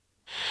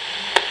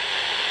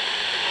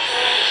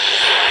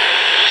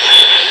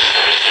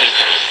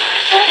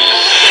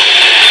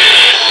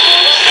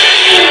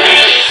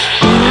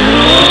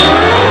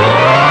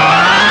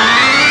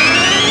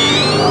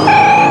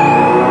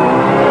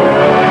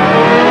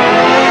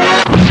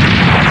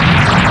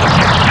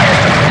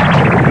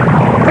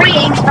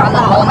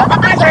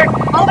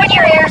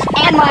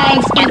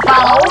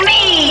Follow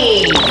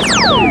me.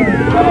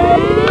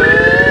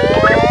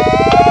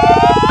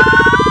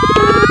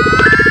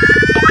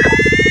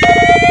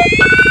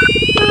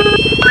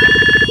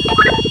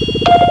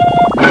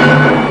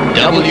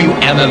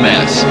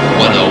 WMMS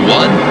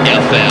 101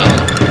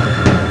 FM.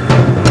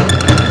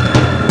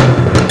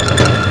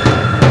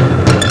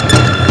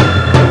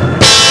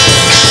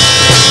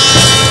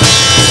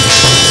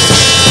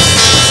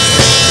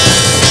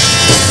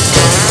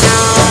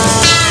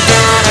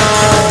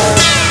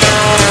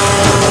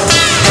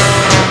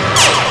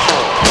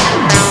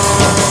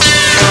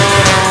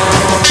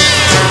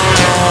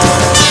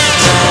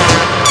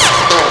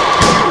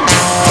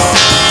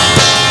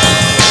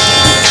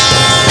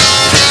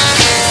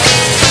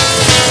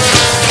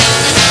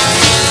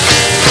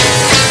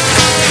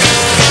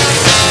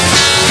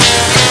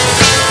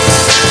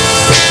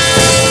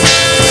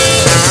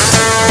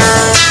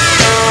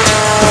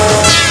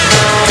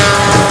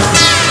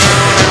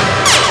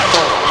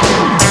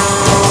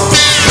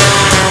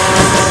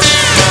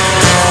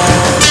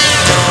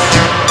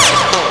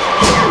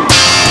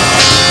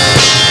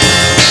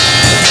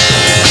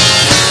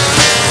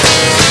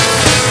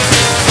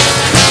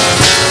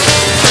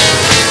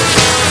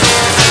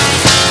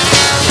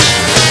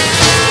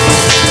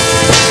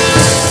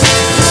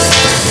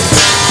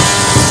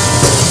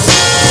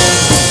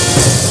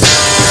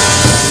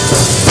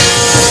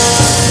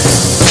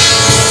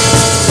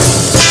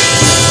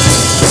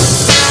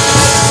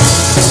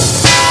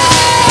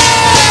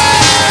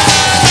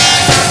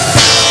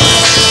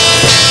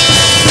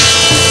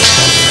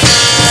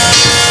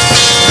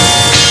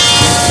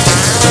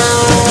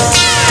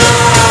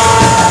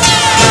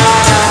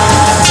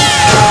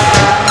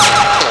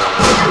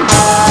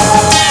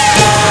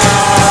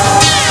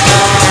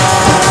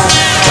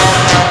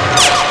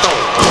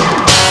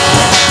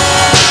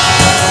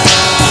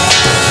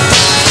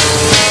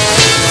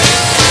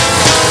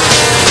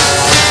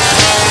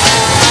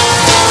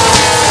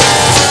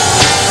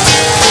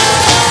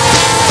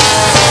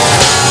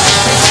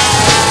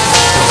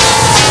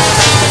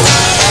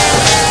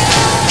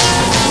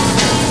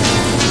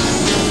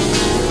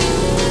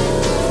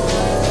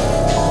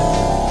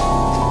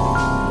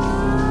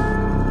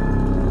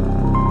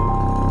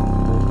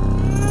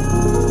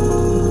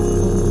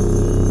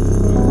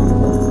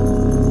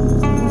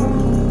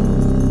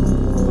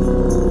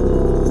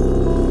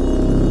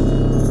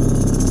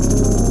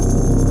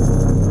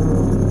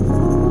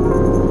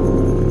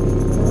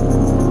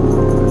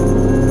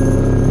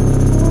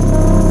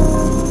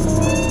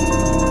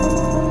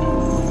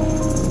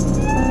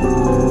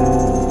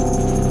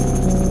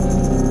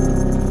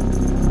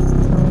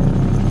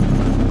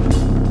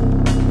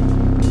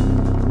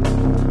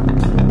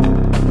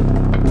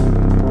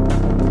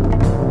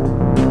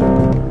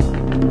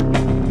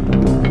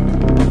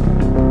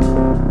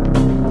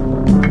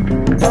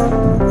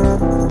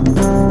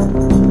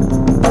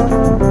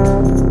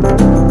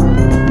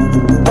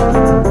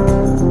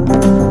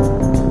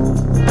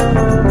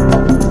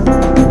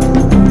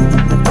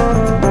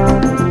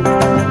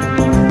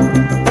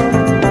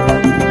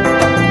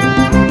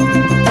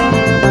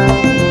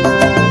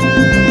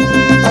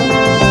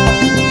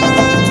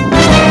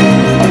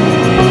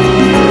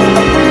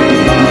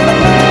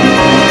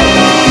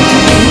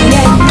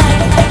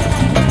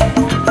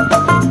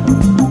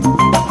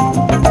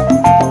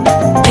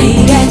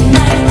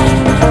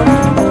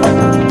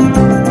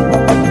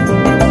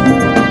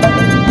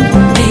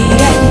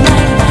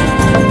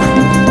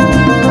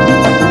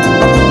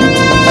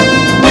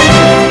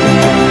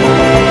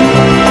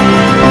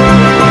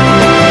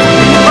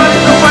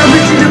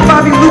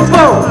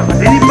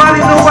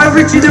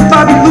 Richie the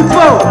Bobby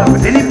Lupo?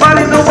 Does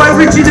anybody know why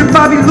Richie the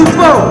Bobby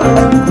Lupo?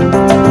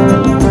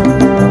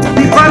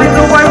 Anybody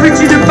know why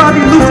Richie the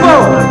Bobby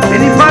Lupo?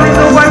 Anybody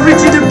know why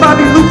Richie the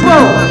Bobby Lupo?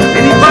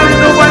 Anybody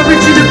know why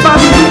Richie the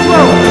Bobby Lupo?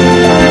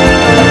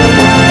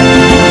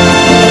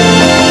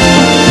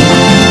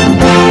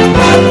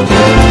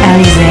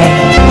 Alizé,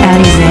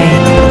 Alizé,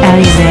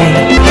 Alizé,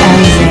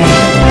 Alizé,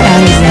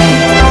 Alizé,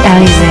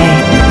 Alizé,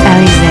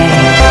 Alizé,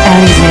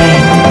 Alizé.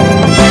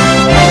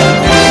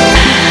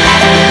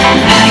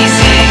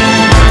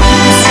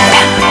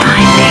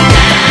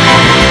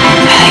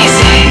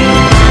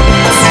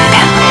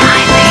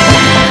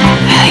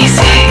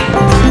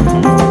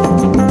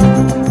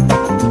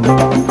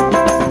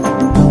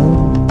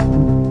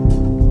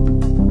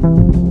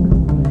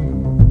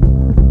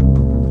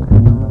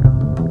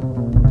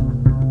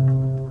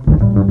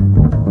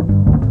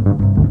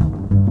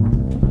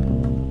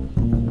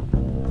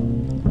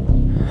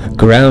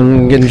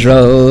 Ground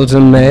control to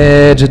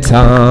Major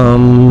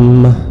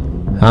Tom.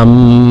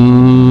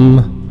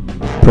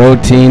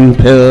 Protein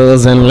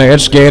pills and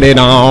let's get it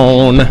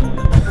on.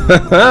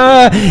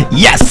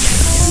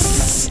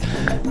 Yes!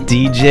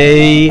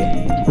 DJ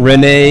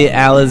Renee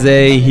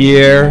Alizé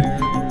here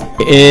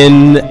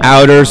in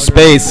outer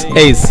space.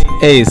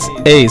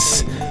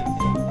 Ace.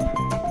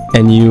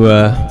 And you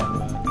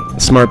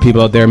smart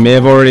people out there may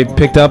have already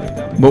picked up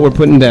what we're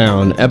putting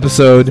down.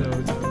 Episode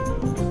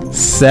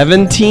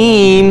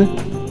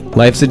 17,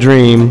 Life's a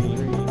Dream.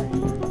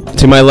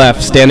 to my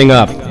left, standing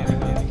up,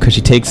 because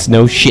she takes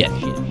no shit.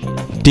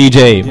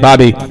 DJ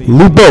Bobby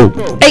Lupo.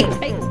 Hey!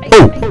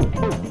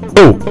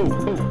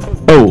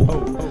 Oh.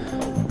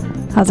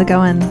 How's it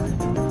going?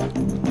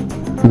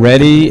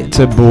 Ready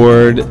to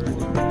board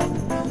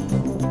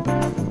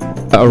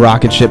a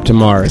rocket ship to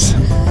Mars.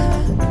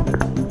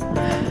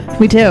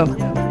 Me too.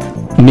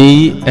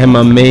 Me and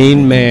my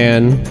main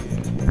man,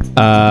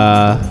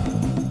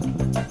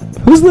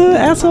 who's the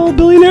asshole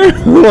billionaire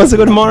who wants to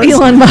go to Mars?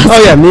 Elon Musk.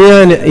 Oh yeah, me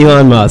and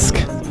Elon Musk.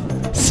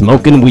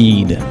 Smoking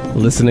weed.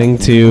 Listening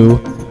to,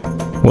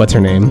 what's her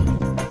name?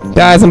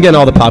 Guys, I'm getting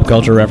all the pop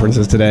culture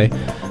references today.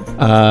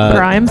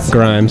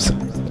 Grimes.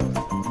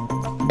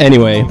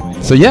 Anyway,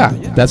 so yeah,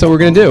 that's what we're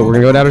going to do. We're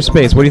going to go to outer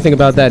space. What do you think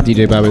about that,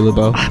 DJ Bobby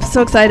Lupo? I'm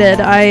so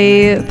excited.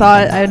 I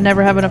thought I'd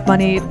never have enough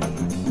money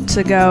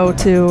to go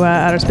to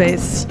outer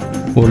space.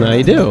 Well, now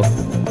you do.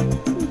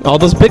 All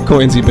those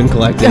bitcoins you've been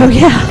collecting. Oh,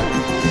 yeah.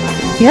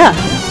 Yeah.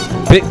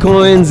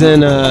 Bitcoins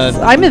and...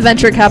 I'm a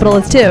venture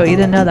capitalist, too. You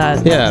didn't know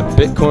that. Yeah,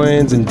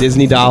 bitcoins and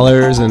Disney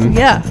dollars and...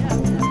 Yeah.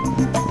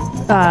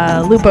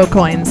 Lupo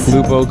coins.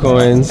 Lupo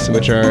coins,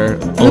 which are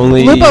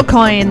only... Lupo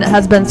coin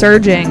has been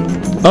surging.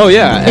 Oh,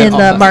 yeah. In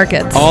the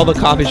markets. All the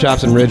coffee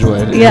shops in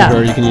Ridgewood. Yeah.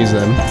 Where you can use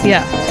them.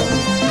 Yeah.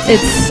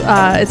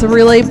 It's a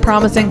really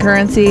promising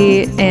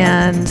currency,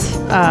 and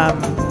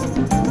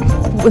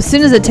as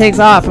soon as it takes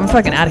off, I'm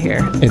fucking out of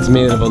here. It's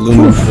made of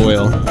aluminum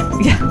foil.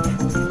 Yeah.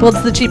 Well,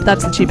 that's the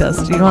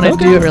cheapest. You don't want to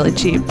do it really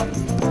cheap.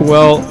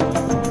 Well,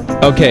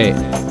 okay.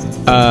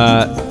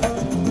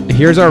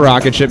 Here's our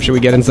rocket ship. Should we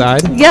get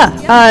inside? Yeah.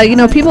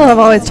 People have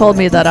always told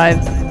me that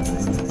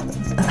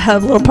a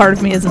little part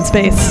of me is in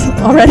space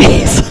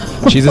already.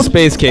 So. She's a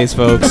space case,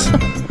 folks.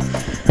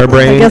 Her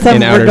brain I guess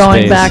in outer we're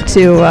going space. back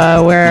to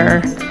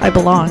where I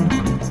belong.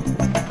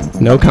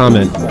 No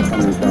comment.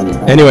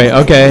 Anyway,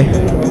 okay.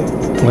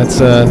 Let's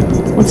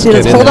do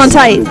this. Hold on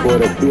tight.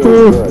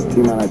 Ooh.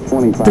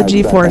 The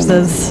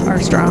G-forces are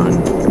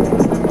strong.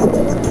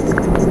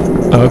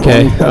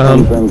 Okay.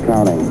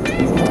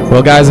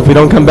 Well, guys, if we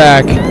don't come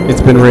back,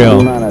 it's been real.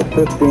 And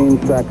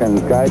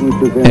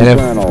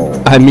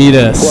if I meet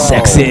a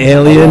sexy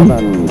alien,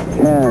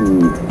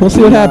 we'll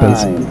see what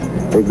happens.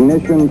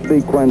 Ignition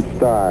sequence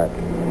start.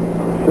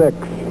 6,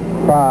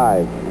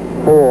 5,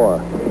 4,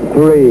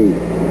 3,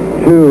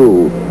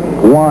 2,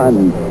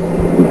 1,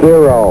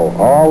 0.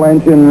 All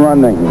engine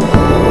running.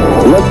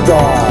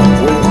 Liftoff.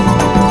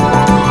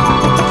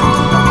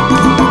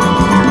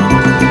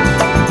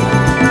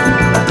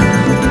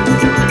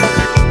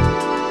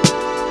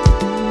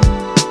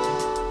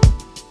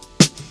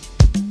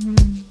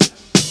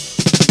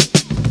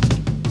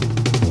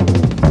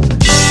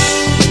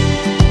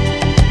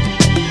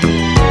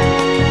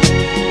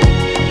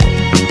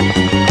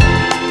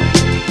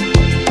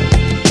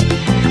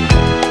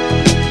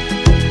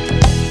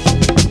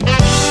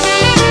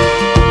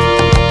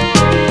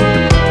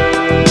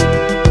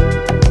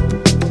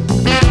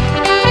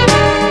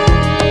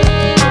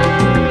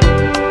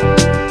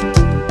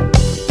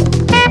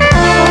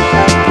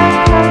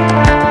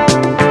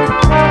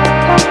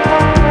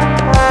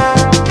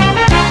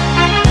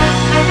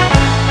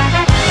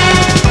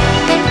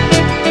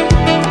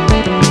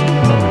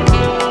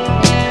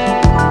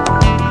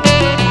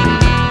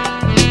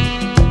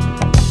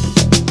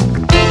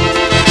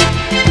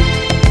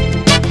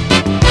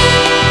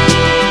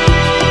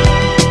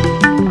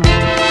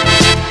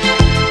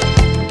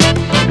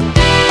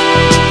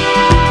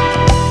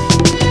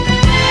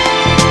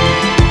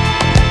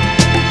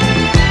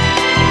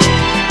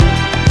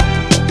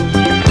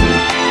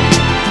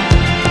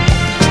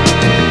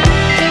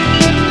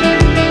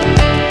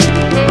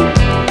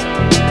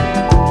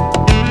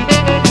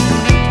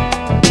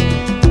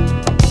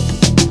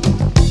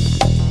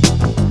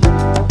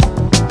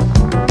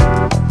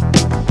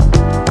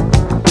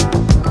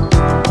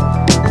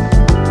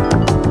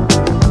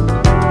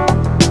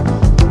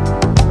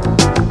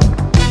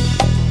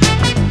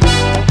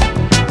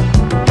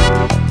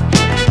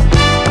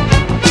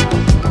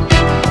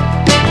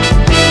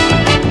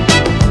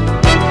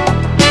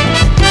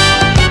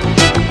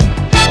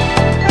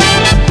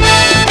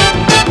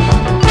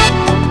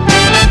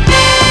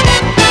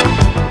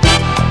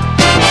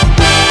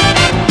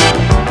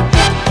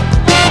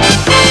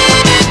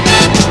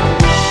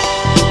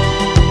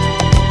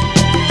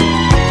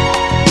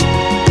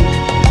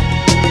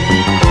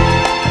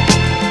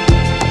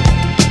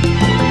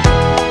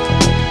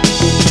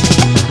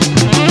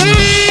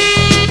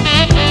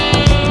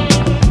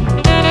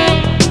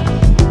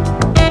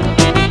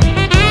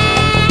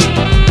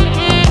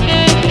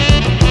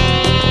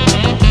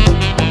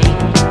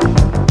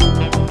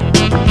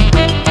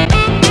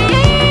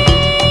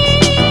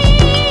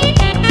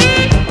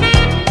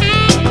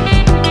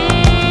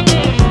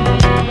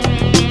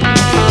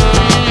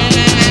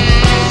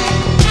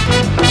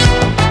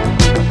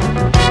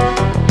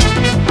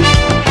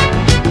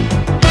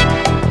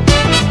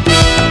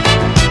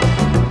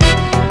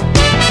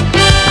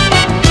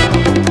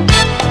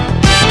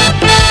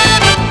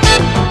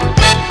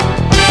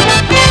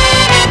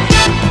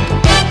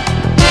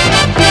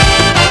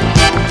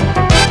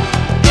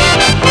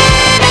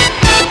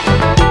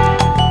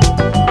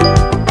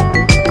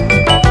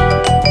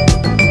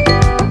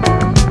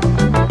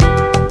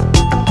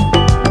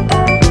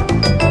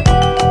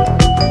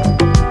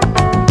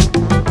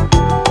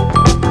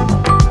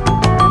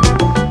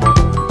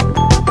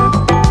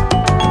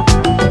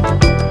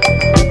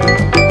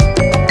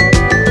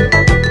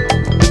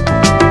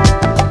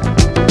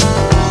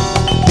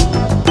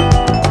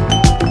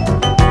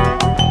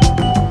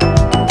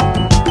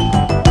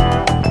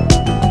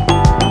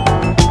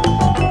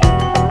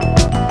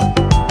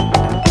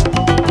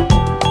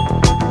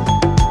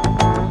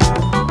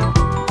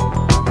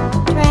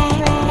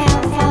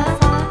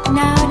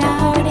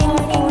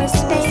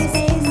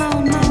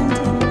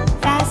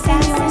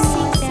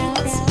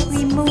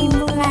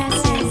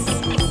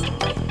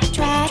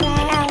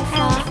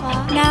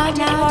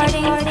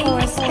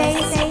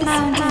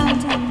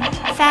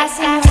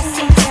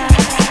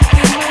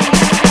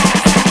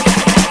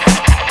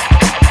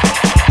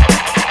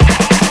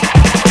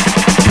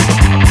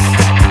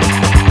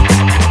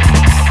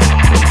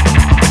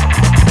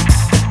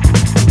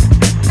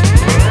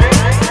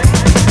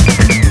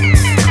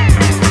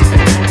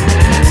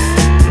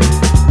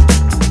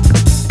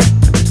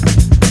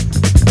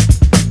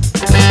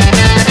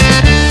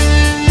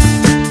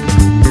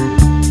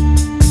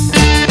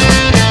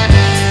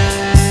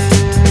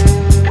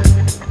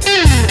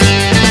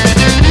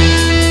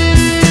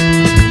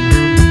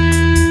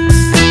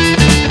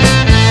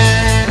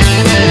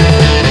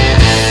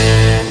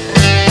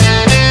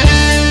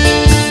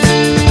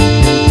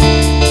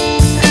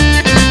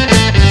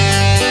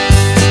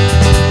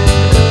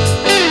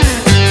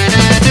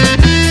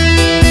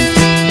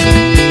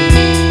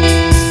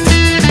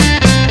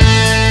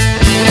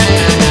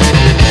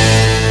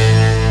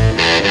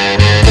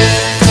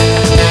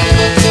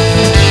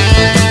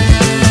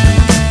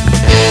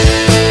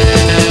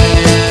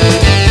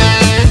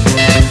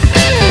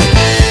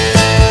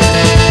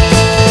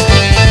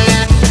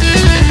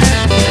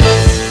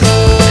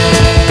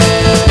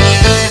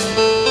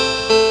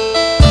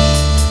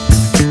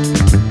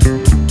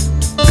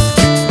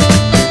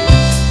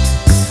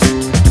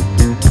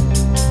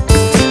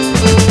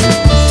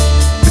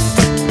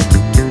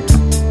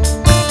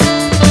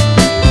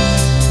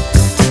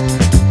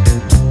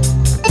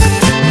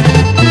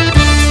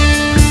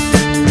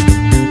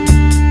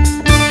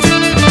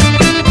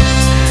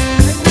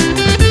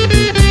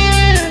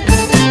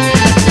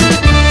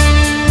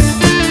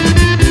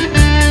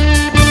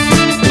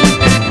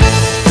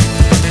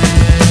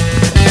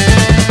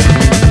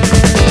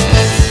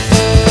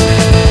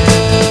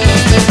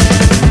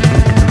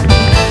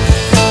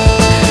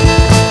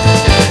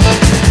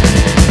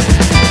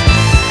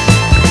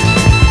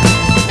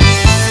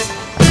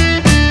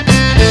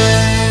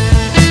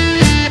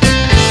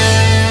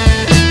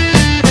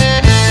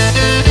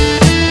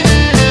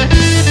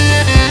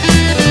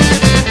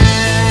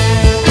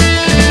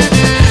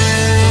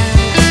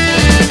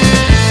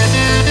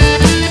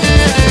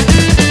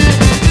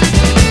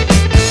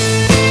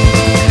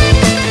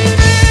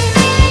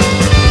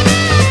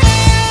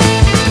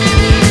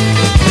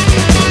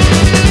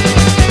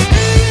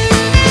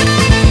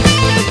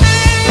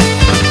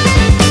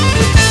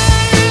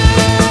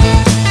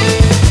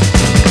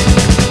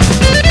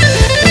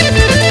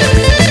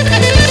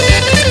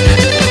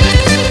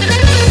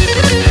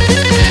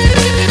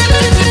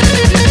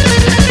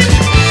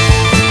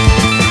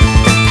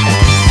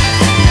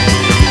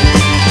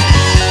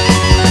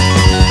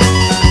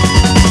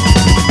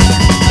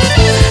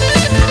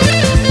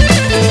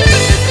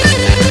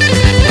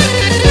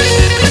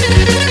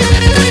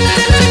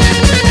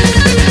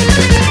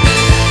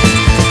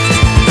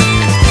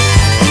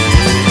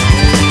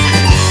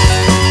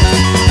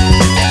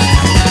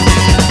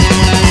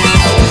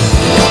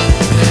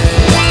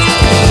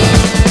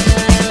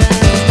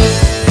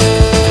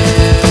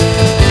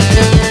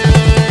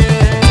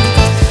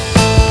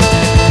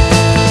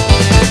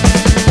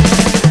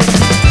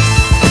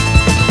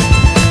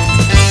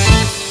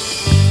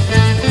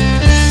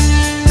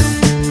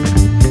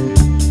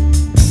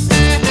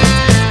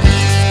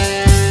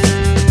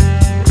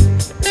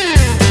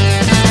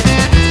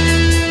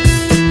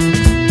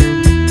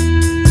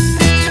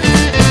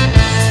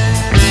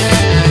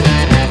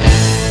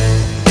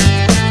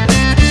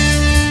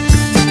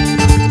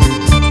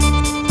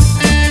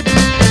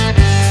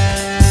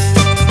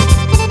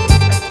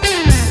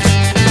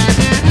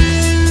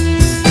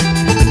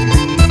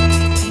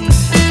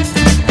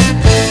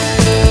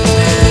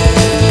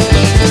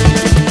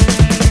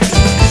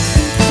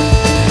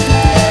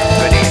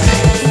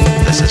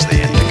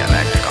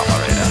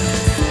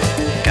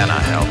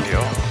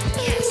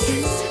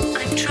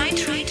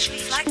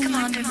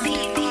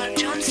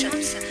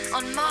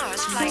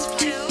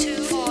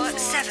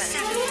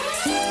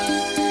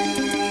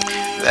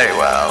 Very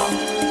well.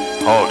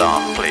 Hold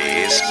on,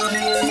 please.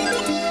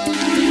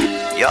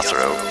 You're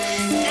through.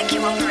 Thank you,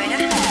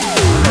 operator.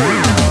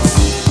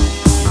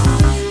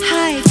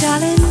 Hi,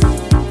 darling.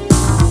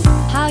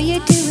 How you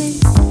doing?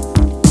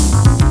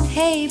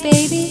 Hey,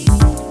 baby.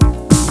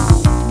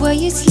 Were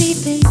you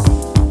sleeping?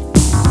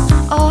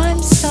 Oh,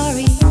 I'm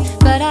sorry,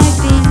 but I've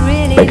been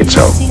really Make it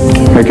so. missing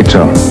you. Make it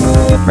so.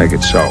 Make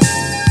it so.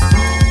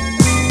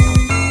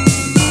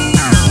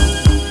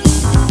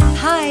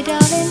 Hi,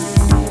 darling.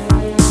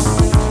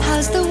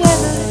 How's the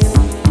weather?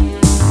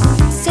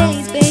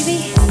 Say, baby,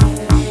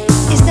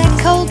 is that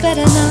cold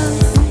better now?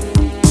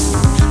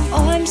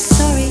 Oh, I'm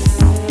sorry.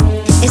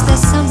 Is there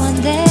someone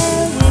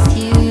there with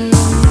you?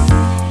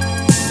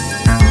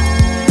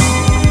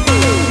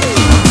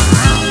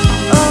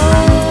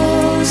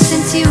 Oh,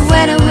 since you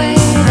went away,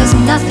 there's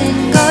nothing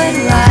going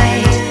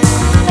right.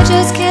 I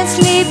just can't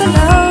sleep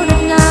alone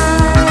at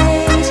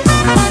night.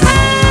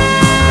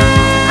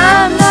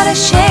 I'm not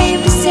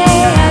ashamed to say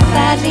I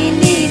badly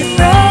need a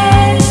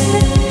friend,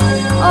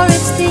 or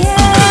it's the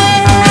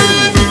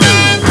end.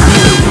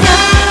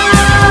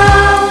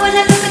 Now when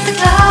I look at the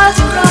clouds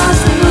across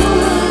the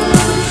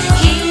moon,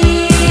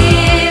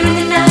 here in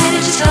the night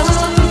I just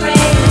hope and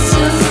pray that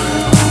soon,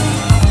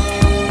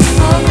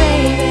 oh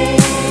baby,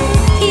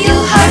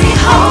 you'll hurry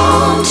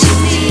home to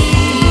me.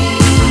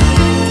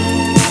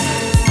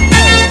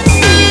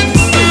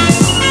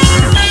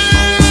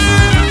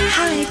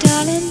 Hi,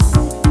 darling.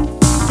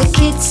 The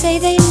kids say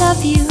they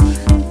love you.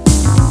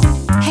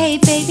 Hey,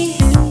 baby,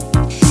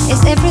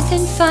 is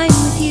everything fine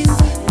with you?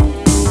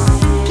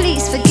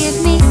 Please forgive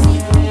me,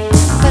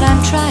 but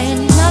I'm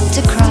trying not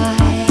to cry.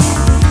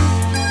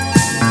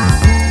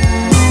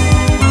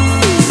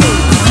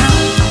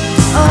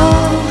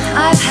 Oh,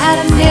 I've had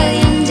a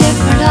million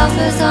different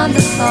offers on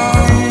the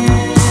phone,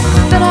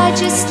 but I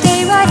just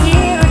stay right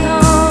here at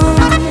home.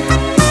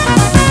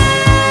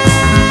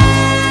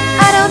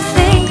 I don't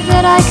think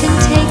that I can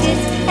take it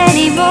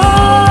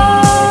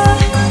anymore,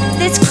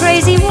 this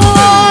crazy war.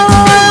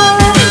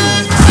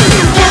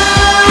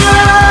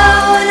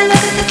 Now when I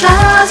look at the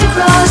clouds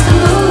across the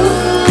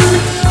moon,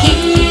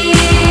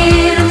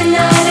 here in the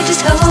night I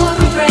just hope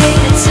and pray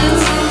that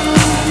soon,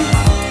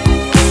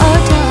 oh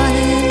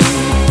darling,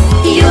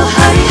 you'll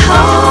hurry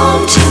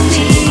home to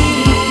me.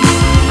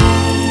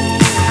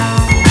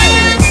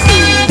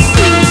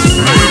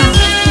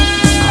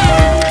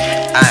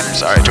 I'm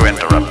sorry to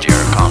interrupt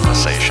your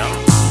conversation,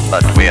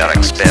 but we are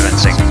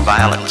experiencing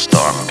violent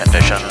storm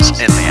conditions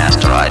in the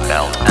asteroid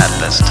belt at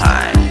this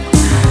time.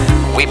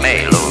 We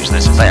may lose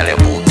this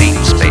valuable deep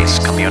space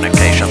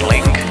communication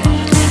link.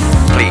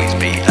 Please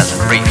be as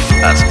brief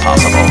as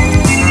possible.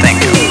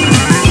 Thank you.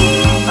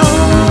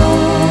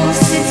 Oh,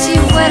 since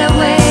you went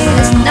away,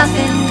 there's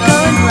nothing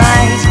going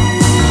right.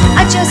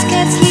 I just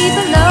can't sleep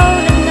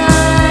alone at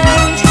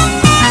night.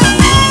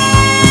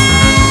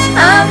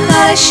 I'm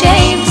not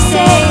ashamed to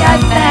say I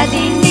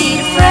badly need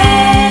a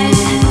friend,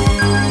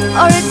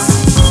 or it's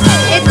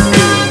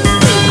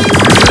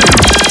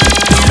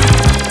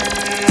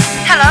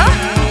Hello?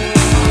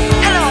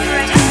 Hello,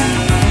 operator.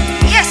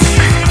 Yes,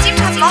 I seem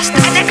to have lost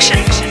the connection.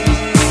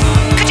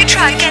 Could you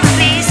try again,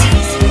 please?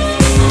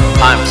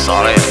 I'm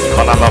sorry,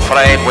 but I'm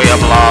afraid we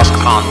have lost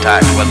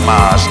contact with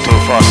Mars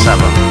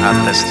 247 at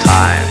this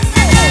time.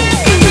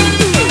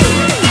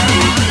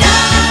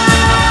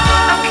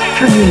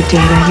 For me,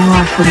 Data, you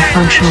are fully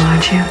functional,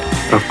 aren't you?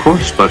 Of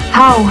course, but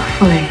How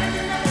fully?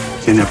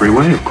 in every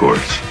way, of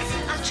course.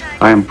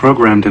 I am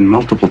programmed in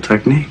multiple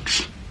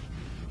techniques.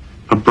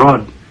 A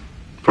broad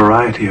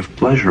variety of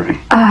pleasuring.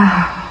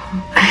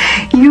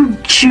 You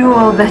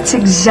jewel, that's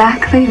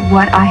exactly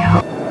what I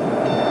hope.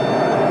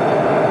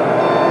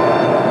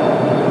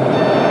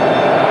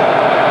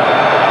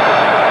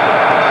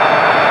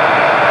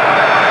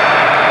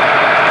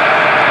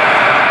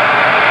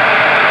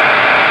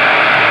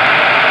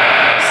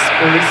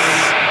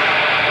 Space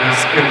is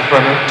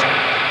infinite.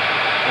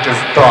 It is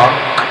dark.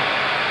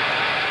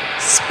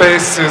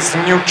 Space is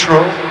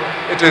neutral.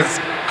 It is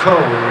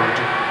cold.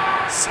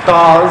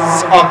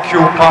 Stars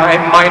occupy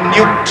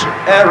minute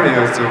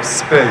areas of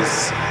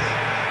space.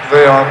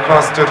 They are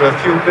clustered a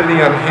few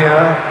billion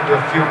here and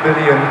a few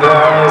billion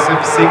there, as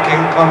if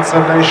seeking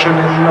consolation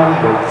in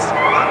numbers.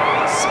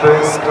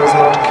 Space does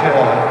not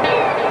care.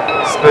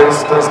 Space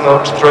does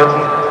not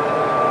threaten.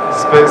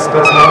 Space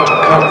does not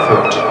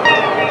comfort.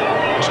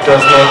 It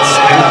does not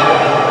sleep.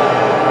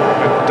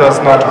 It does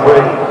not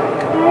wake.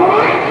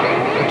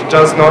 It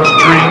does not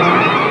dream.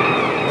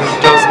 It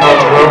does not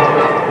hope.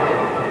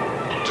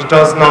 It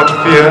does not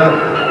fear.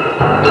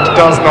 It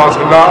does not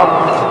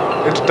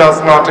love. It does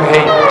not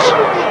hate.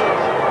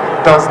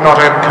 It does not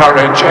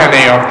encourage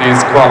any of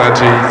these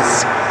qualities.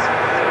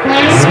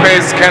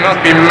 Space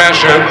cannot be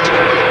measured.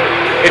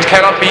 It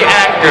cannot be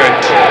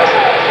angered.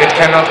 It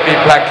cannot be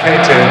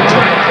placated.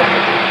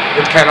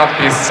 It cannot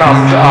be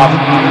summed up.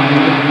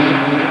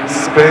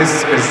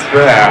 Space is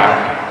there.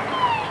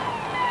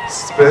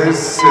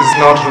 Space is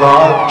not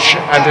large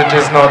and it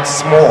is not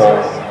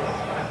small.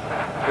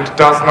 It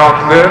does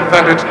not live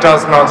and it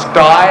does not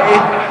die.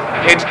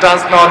 It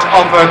does not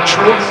offer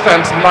truth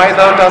and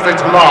neither does it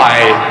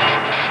lie.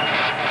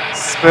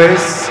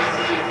 Space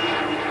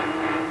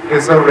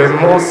is a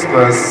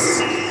remorseless,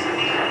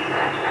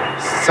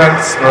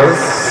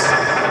 senseless,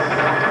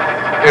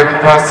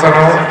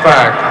 impersonal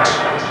fact.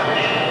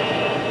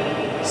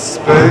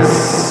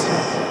 Space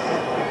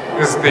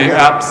is the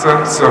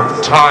absence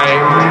of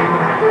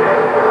time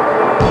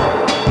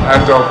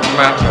and of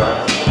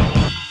matter.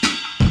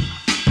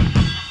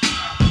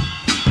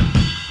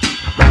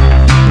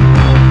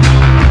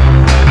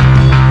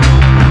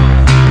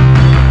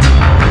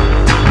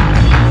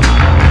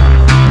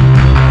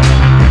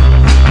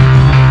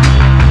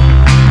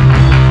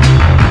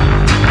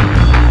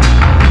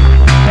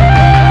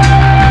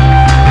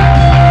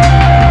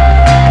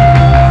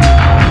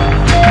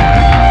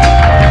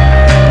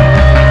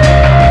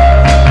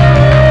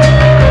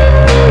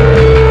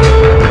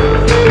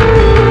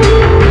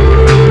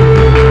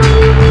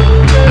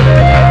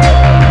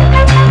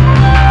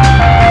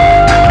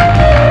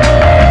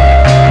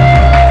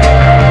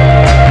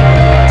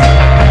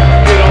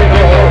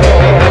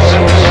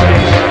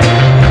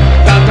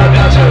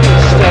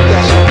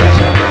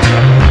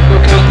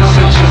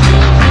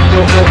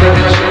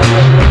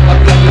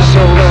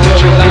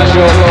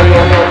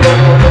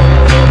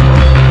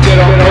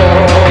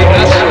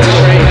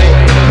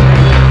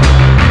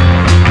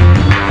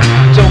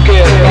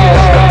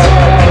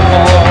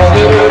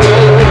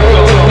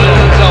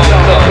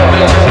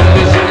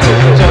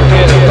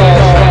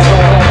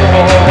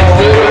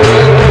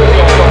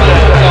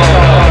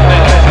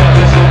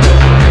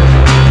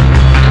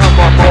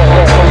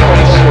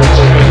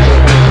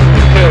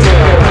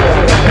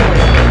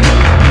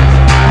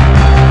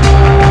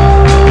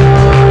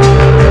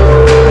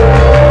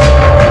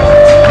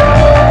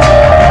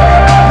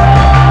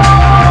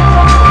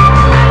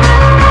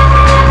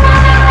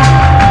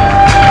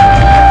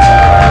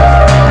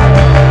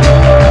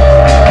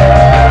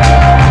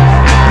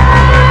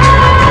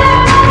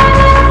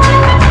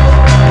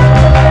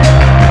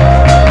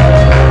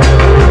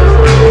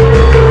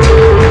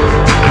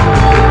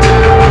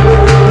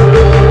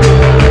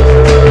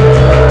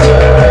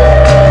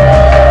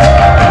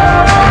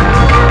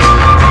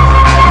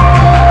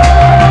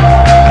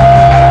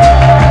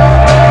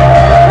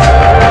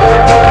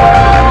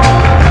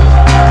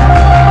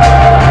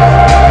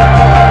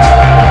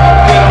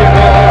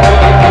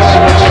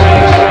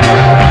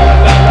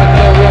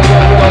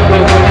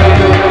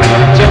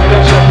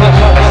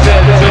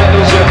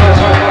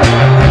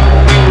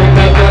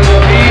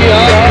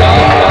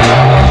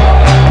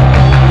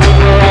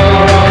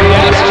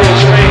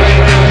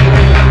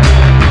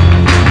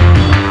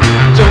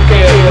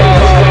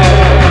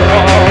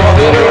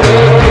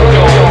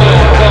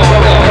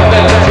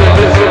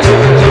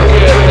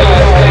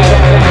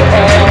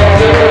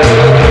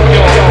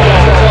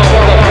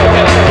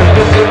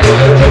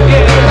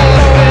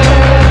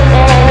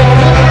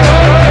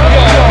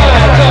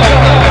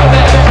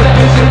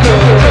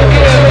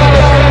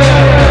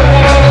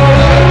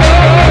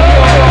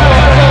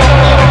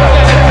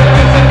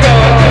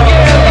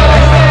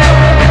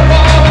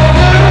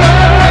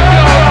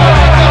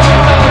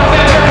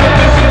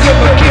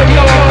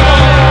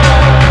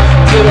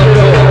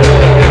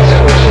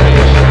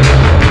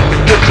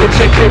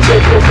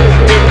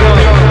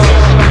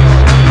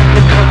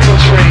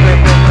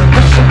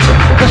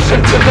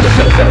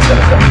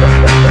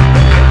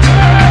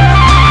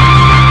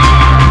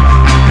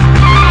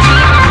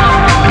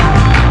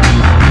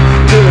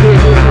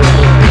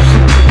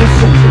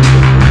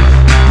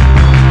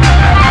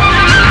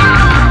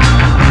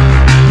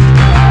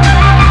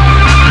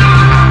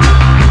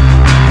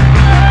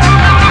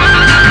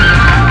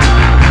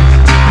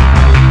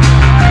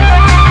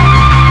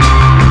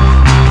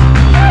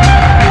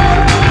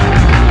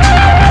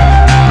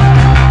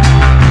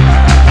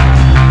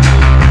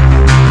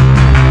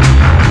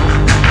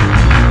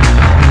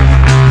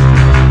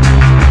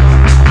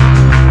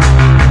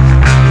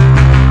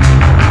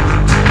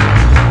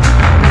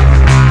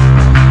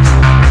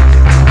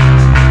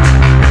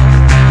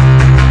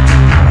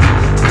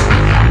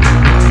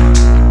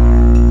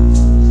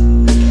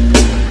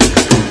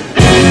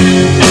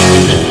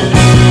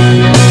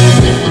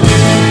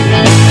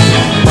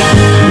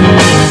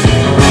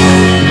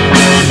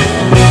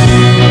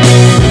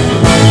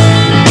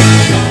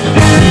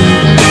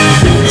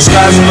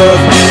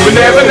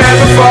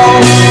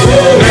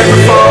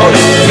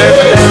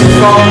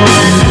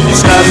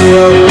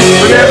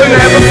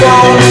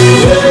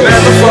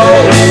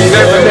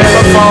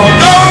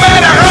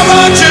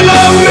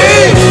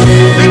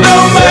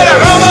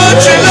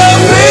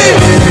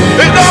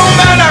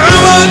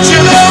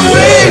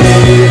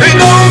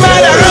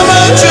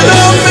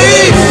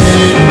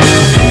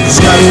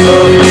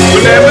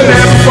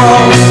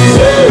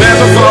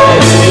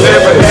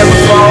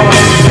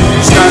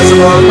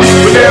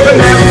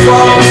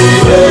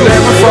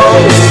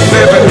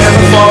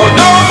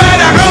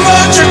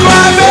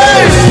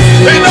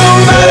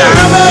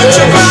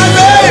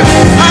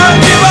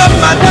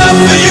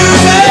 For you,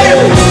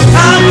 babe.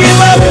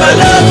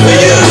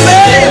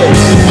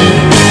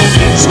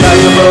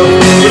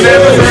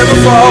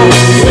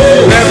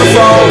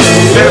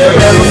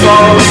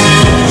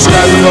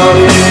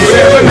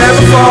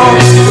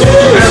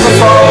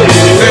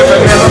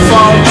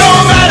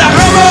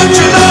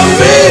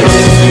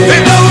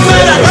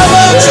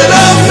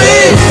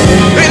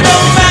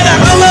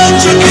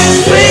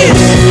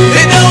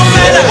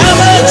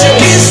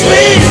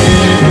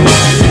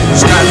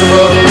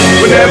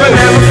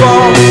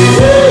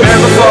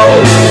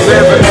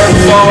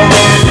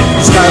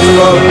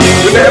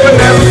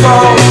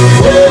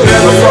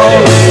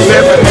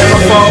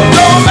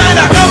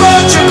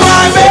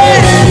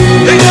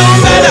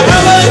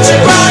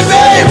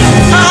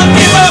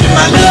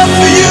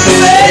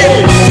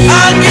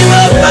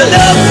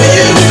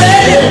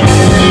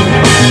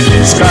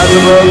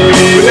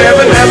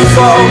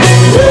 fall,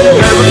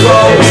 never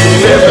fall,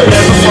 never,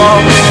 never fall.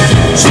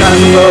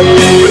 Stand up,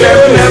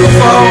 never, never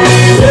fall,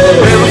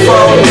 never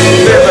fall,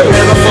 never,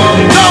 never fall.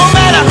 No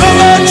matter how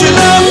much you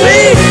love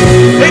me,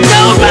 it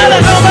don't matter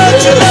how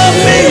much you love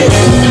me.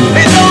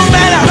 It don't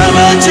matter how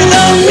much you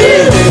love me.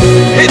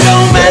 It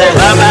don't matter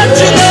how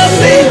much you love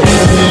me.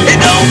 It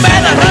don't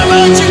matter how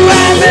much you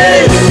cry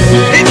me.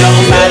 It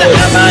don't matter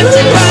how much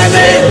you cry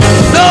me.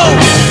 No,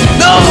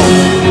 no,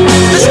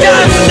 the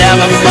sky will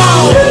never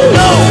fall.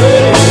 No,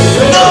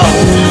 no,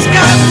 the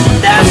sky will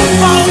never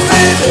fall,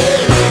 baby.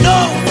 No,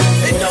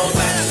 it don't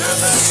matter how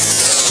much.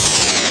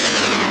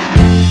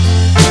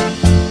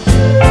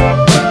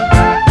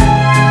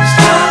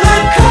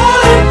 Starlight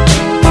calling,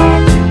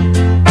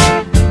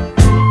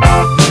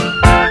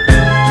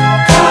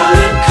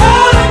 calling,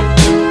 calling.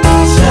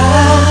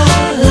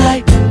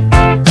 Starlight,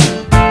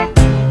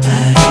 I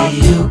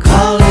hear you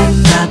calling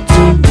out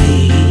to me.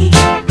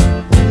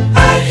 I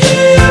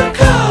hear you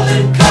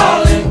calling,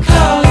 calling,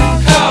 calling,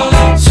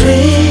 calling.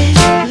 Sweet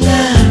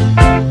love,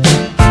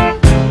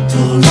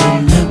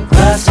 rolling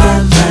across my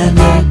mind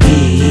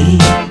again.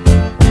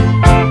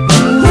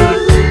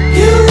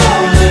 You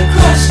roll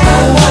across my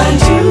mind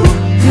too.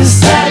 Yes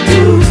I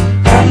do,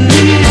 I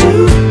need you.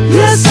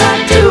 Yes I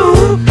do,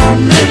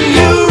 and then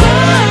you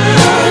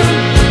run.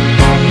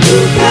 You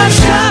can't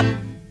stop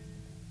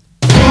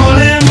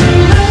rolling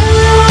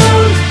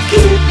around.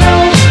 Keep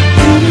on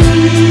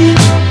feet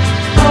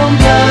on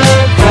the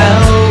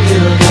ground,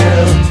 little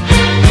girl.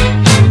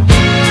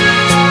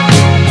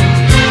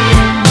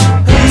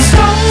 And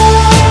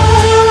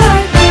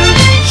starlight will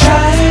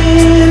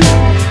shine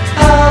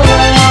all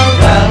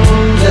around,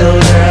 little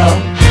girl.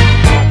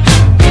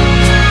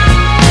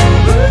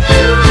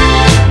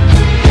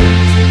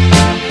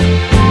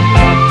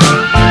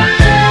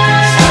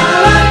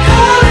 Starlight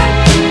calling,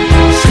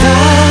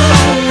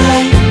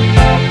 starlight.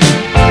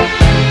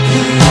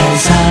 Your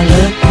eyes are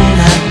looking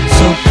out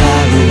so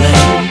far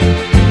away.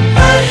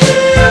 I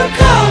hear you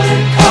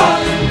calling,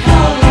 calling,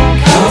 calling, calling.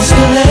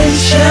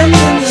 Constellation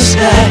in the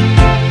sky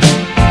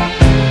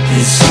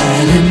is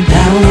shining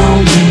down on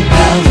me.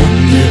 I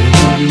wonder,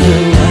 wonder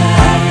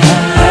why.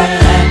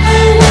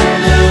 I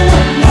wonder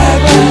why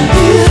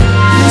hear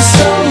you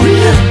so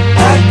real.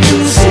 I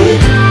can see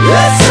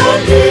you're so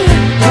near,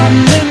 and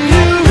then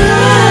you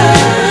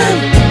run.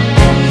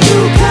 You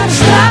can't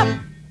stop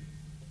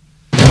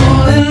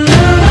rolling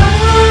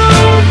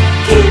around.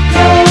 Keep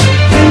your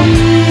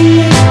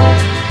feet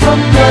from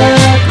the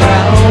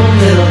ground,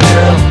 little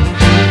girl.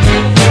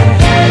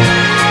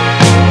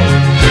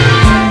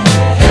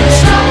 And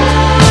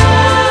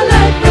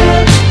starlight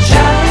will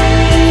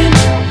shine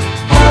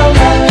all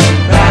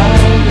around,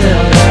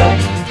 little girl.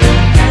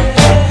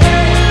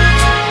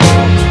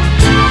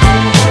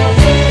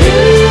 You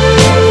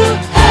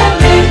have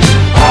me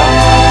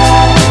all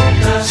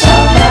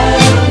summer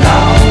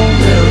long,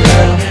 little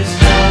girl.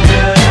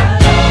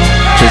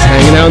 Just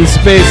hanging out in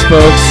space,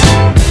 folks.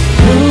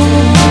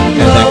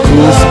 Got that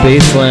cool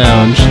space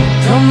lounge.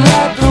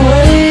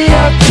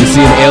 You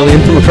see an alien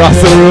from across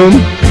the room?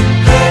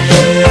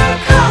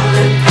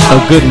 A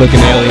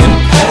good-looking alien.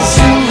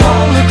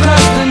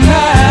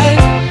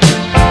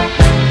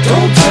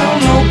 Don't tell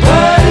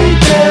nobody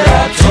that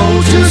I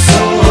told you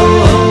so.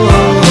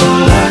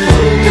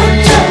 Don't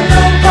tell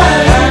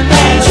nobody I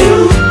need you.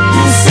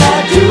 Yes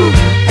I do,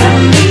 I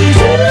need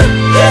you.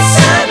 Yes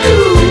I do.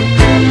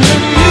 And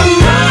when you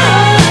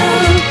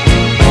run,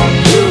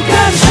 you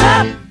can't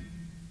stop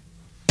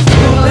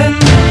rolling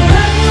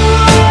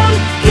around.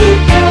 Keep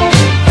your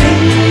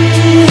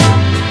feet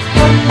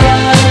on the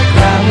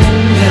ground,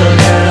 little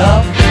girl.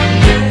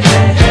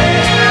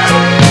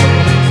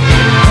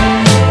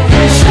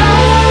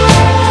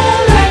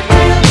 Starlight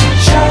will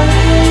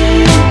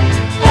shine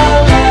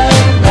all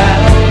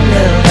around,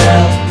 little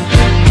girl.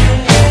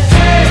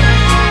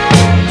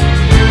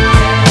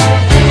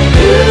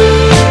 You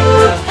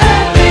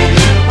have me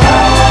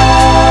all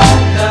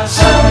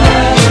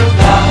summer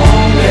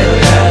long, little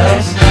girl.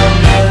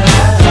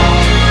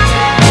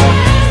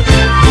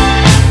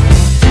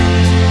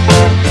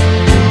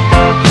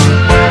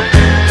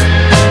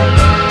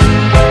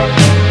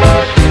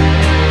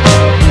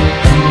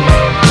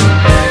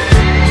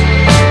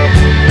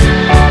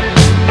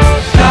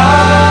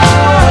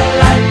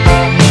 Starlight,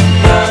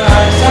 your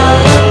eyes are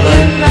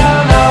looking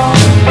down on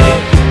me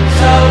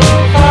so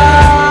far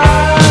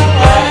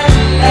away.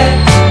 Hey,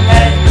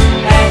 hey,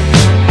 hey.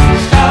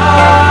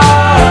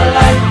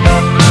 Starlight,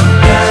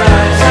 your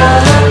eyes are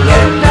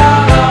looking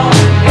down on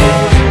me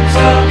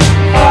so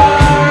far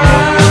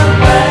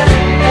away.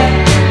 Hey,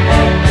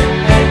 hey,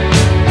 hey.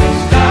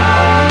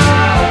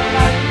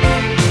 Starlight,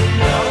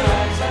 your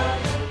eyes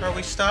are. Are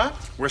we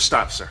stopped? We're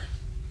stopped, sir.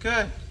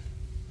 Good.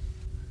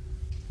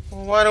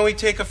 Well, why don't we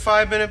take a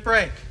 5-minute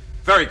break?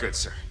 Very good,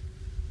 sir.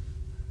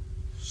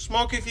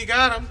 Smoke if you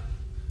got 'em.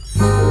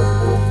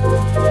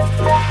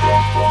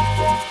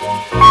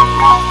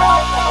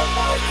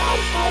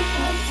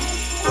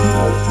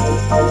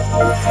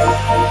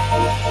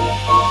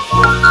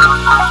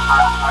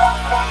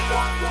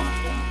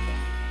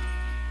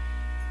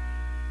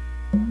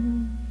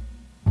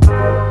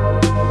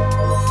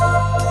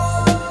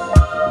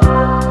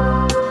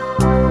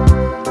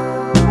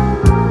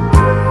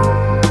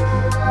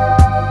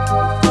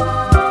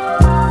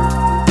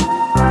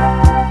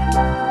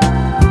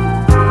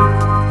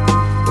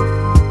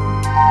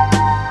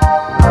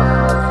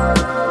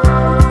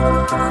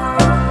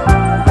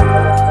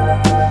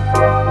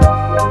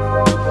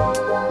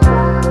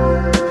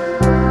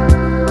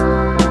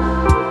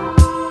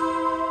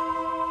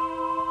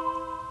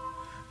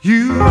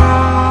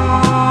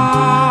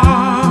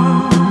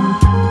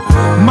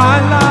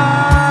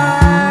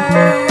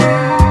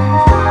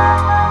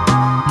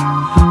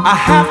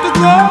 have to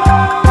go.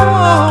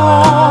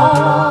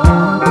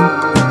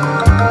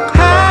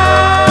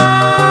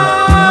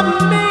 Have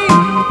me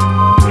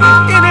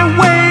any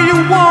way you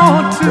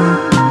want to.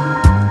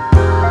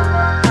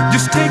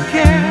 Just take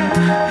care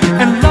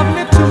and love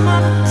me till my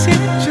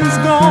tension's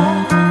gone.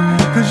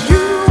 'Cause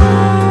you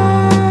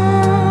are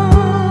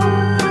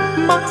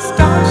my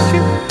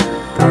starship.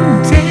 Come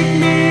take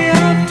me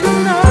out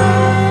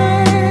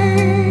tonight.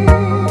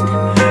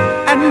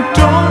 And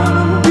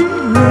don't be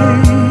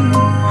late.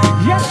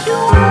 Yes, you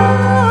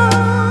are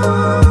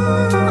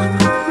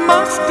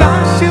my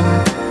starship.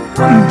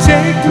 Come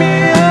take me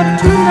up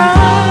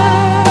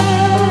tonight.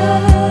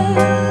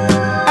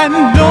 And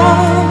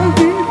don't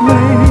be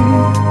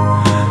late.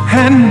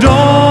 And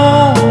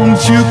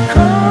don't you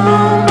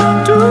come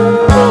too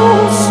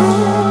soon.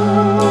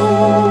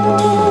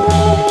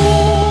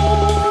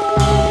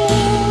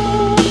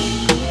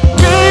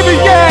 Baby,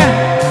 yeah.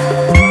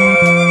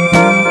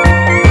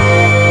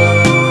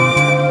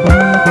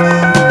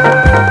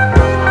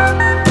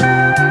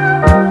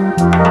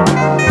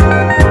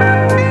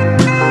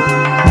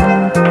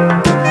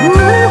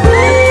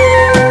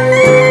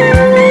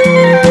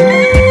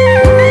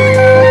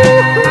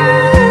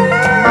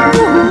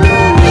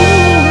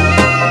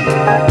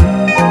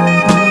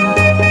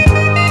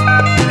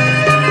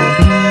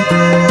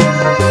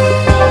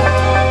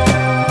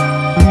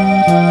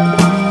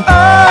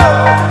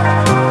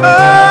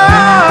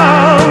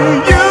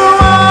 You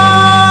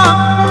are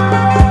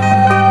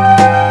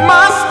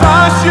my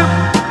starship.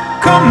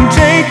 Come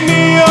take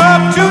me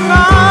up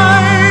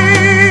tonight.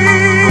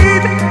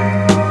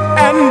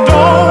 And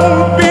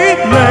don't be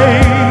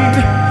late.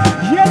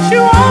 Yes,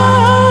 you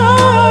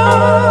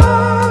are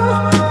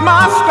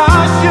my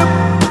starship.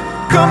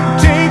 Come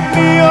take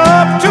me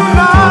up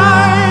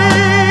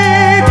tonight.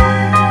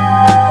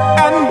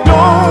 And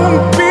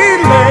don't be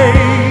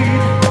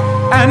late.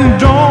 And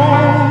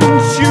don't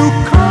you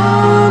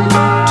come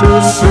too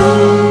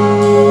soon.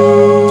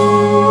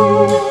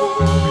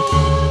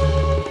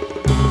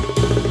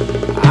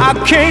 I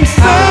can't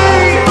say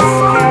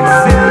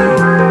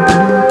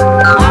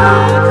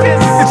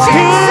it's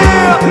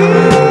here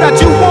that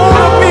you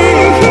wanna be.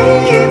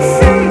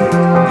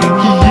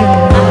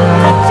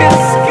 I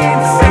just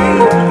can't say,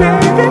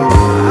 baby.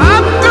 I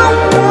don't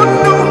want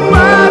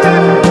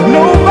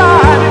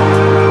nobody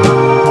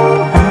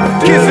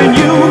kissing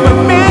you but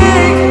me.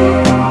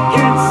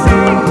 Can't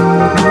say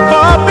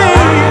for me.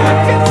 I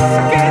just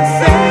can't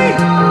say,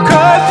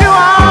 'cause you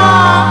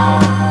are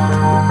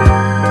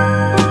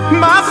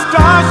my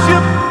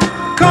starship.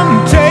 Come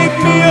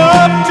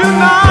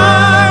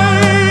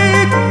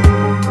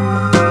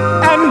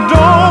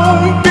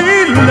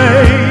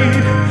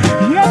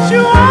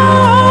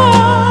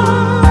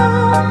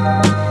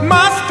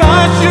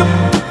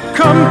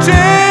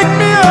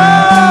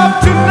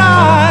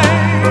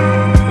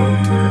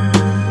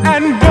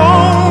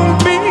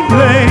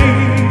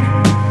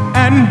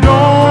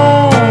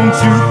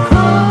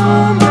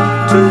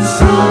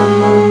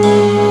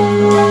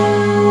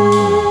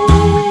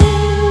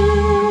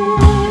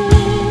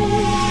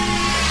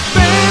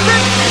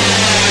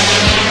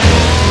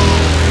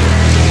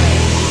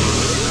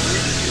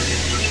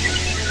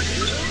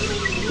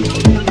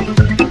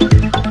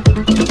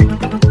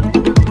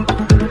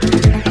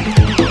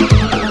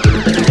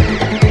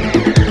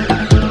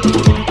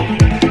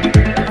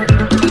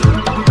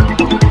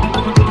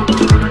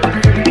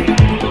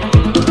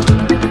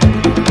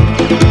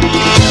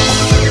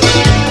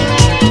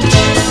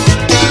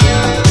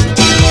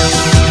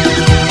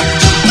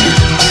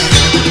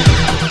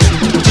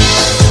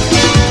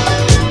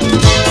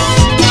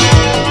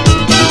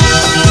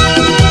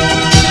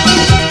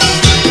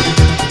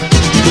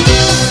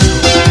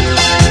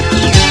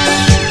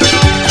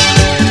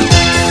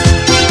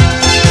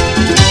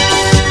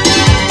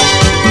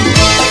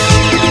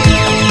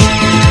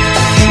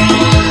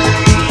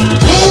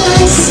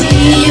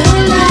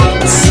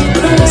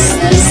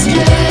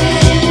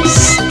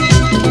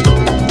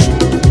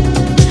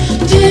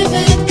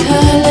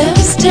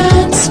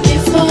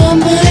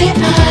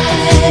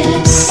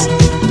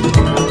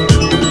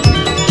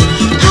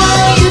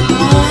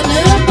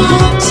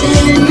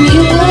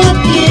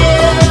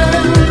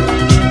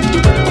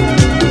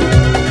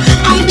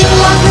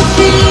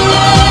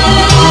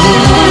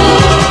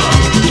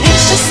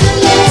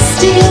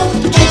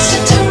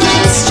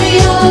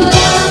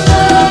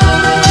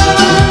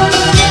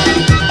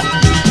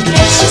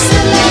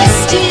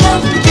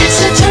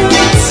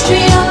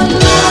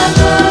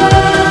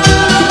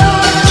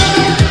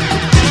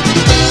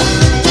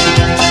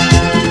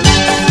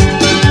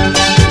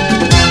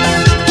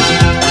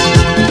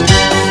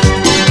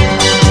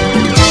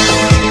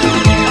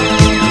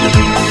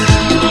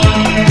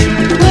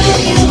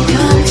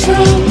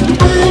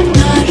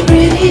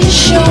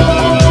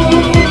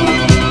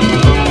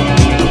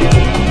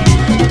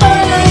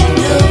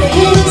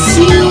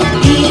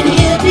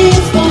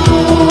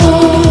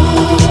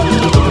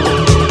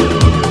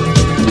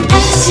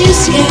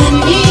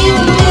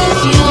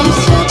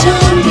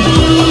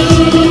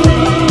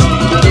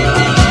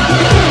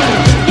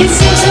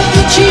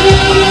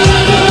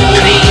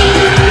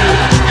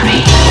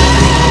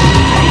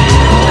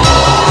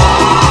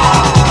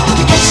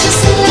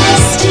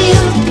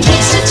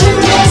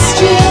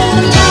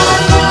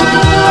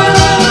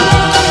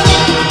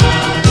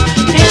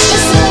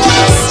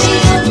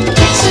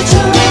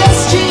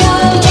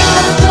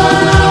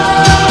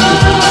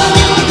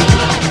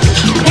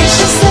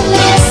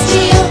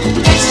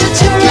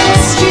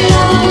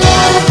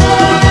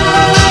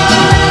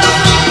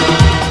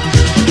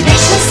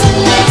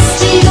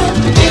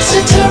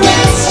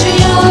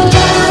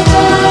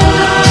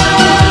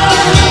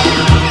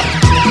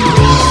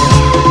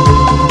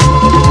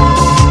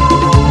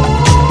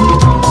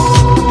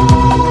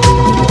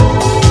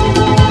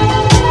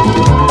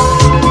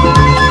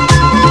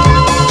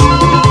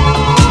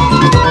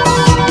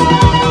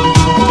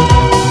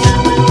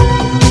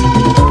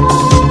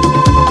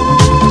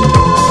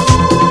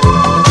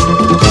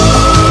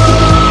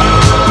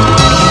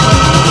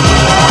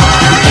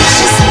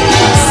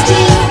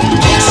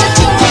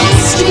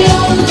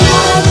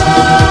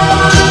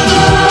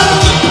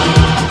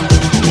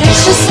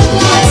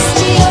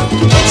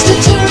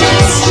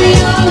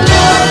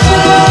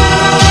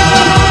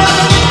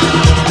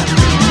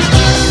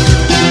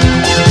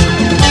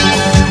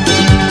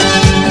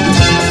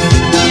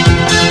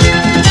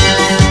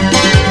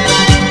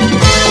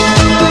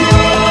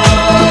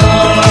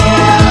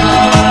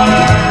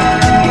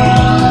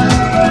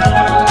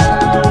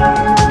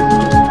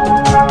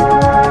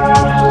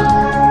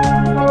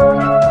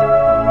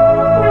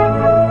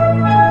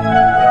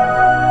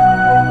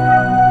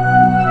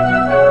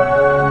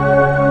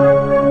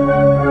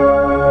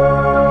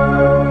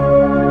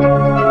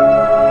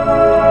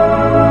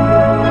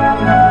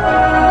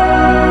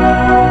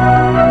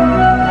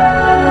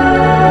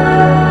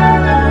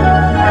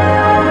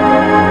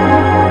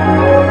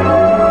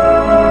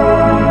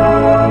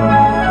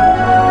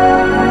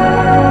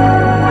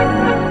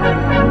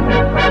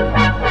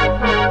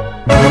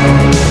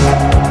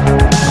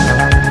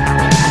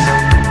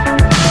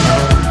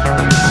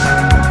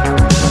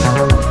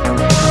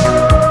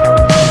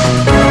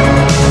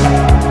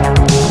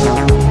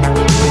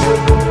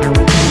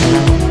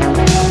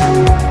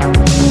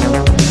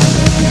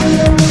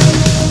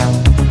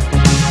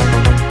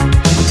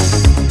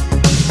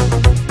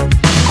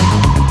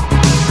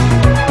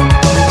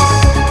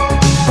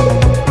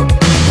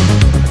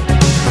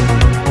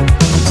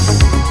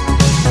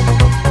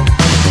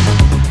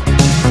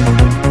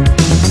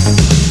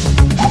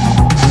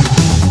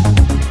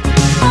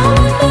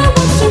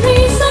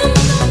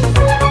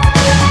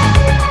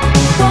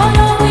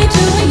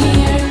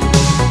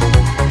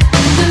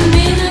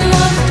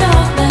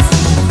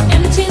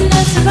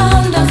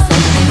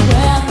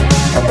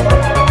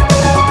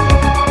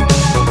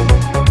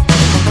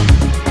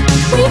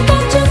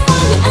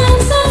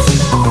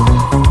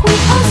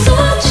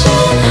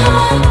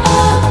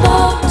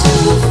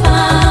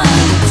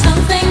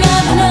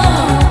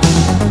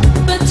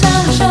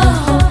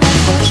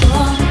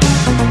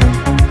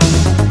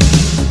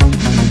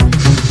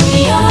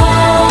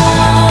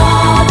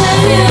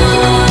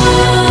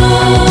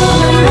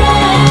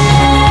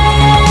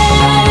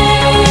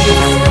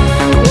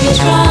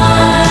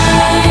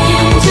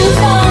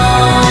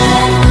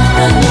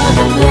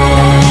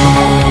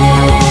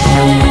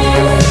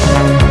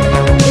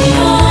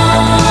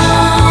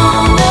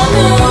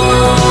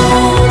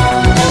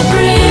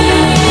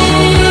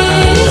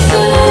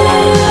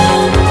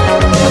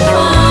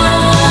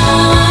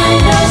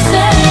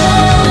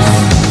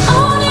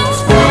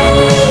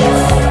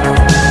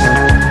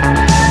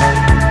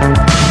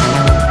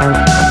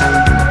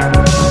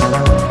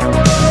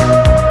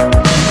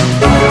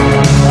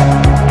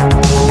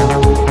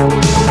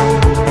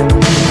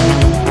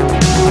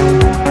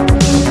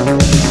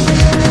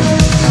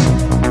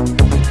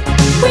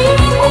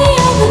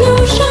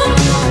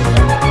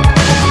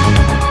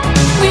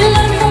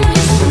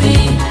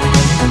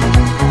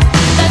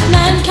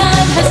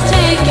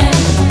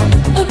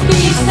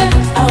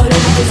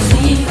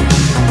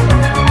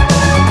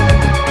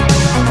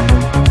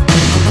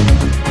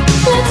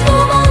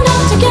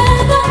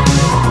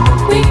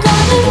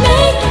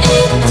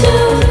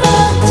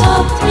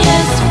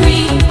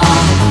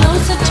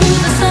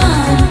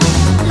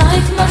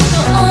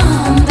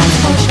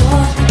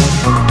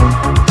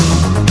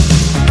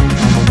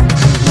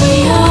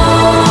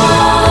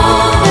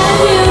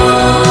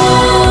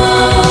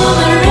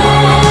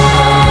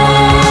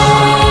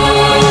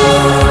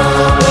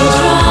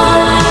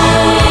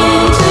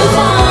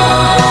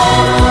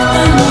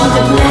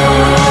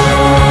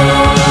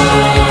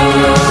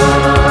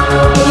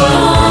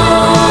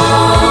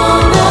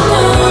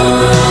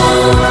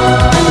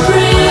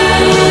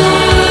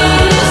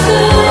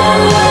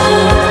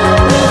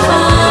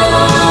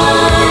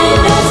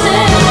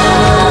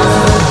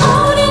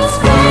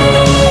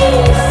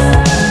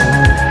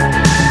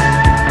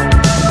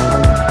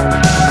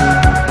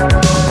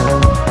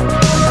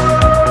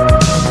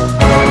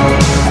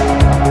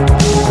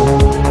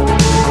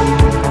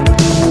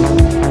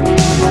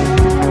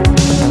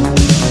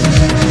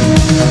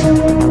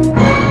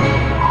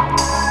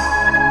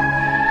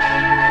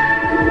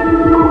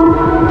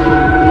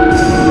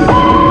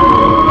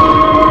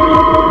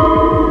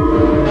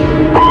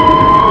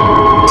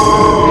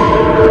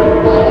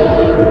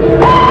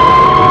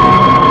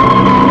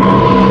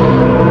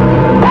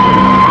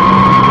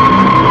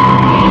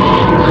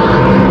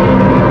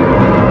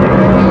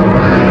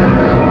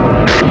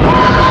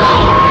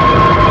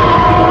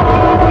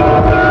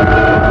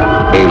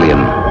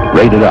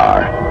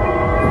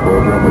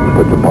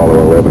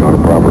Apollo 11 on a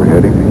proper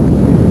heading.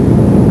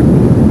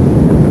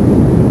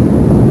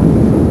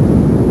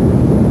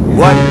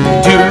 What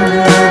do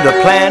the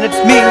planets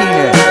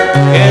mean?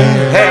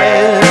 And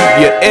have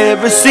you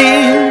ever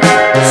seen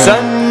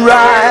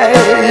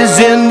sunrise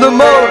in the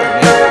morning?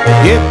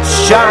 It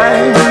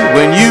shined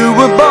when you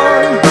were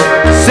born.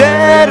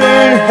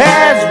 Saturn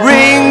has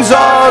rings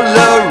all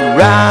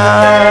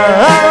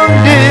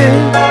around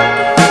it.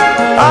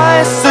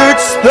 I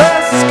searched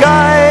the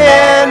sky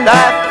and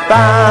I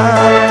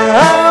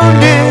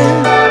found it.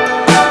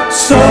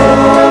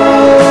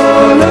 Solar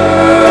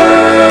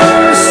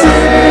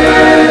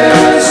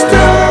system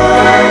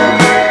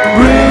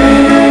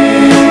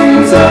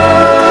brings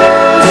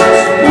us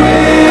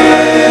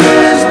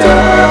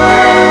wisdom.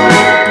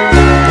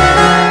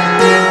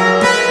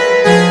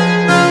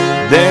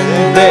 Then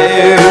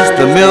there's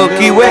the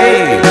Milky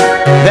Way.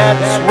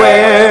 That's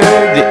where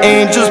the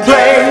angels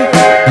play.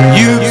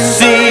 You've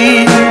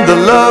seen the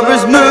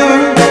lover's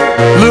moon.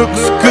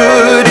 Looks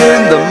good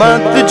in the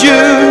month of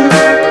June.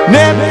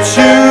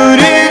 Neptune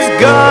is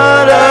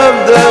god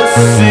of the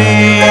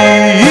sea.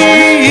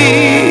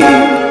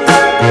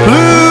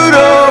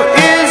 Pluto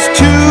is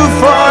too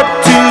far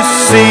to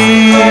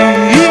see.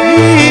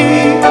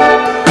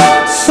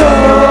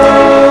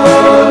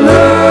 Solar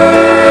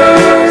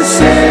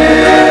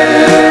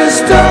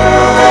system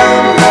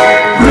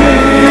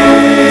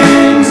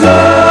brings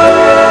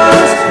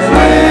us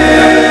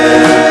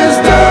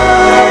wisdom.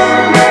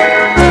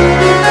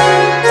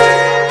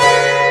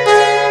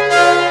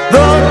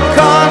 The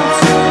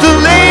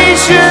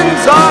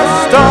constellations are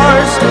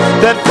stars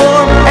that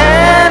form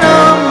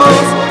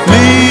animals,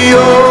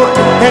 Leo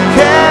and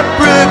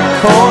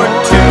Capricorn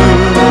too.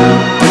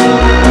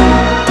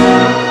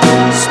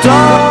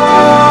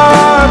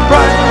 Star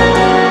bright,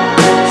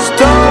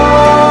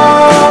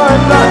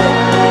 starlight,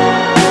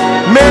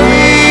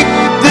 make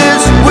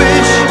this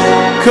wish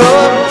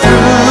come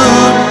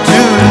true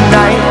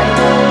tonight.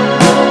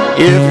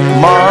 If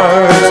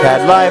Mars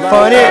had life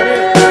on it,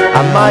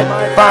 I might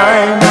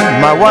find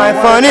my wife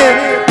on it.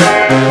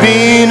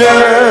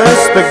 Venus,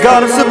 the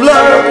goddess of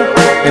love,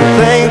 and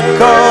thank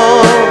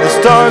all the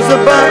stars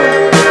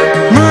above.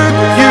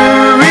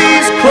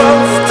 Mercury's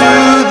close to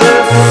the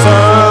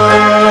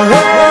sun.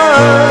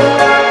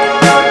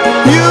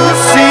 You'll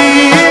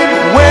see it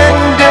when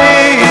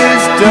day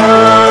is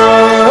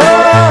done.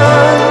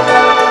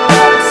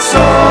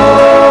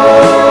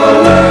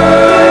 Solar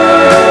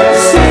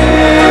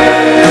system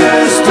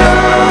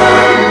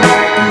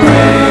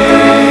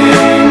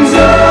brings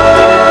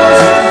us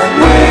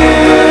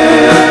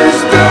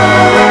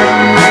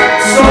wisdom.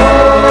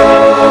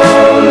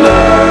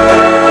 Solar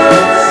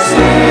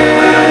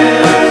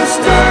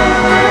system.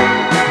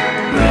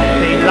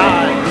 They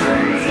lied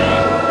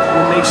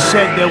when they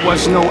said there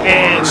was no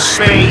air in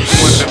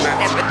space.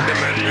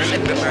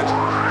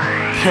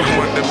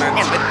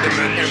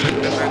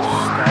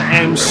 That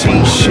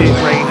MC shit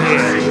right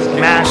here,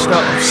 master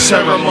of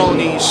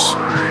ceremonies.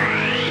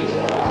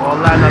 All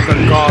that other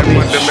garbage.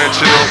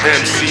 One-dimensional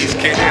MCs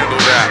can't handle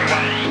that.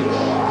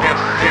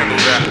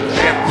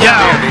 Yo,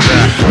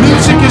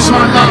 music is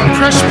my lung,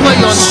 press play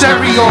on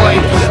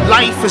stereoid.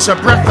 Life is a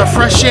breath of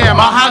fresh air,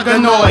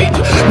 mahoganoid.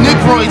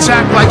 Negroids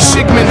act like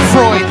Sigmund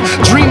Freud,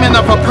 dreaming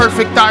of a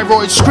perfect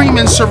thyroid,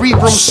 screaming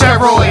cerebrum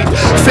steroid.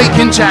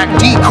 Faking jack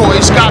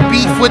decoys, got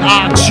beef with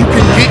ox, you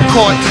can get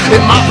caught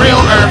in my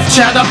real earth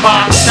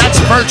chatterbox. That's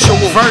virtual.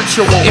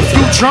 If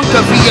you drunk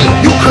a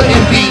V8, you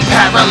couldn't be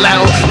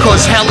parallel,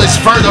 cause hell is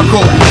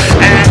vertical.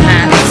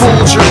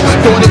 Fooled you,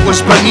 thought it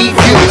was beneath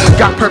you.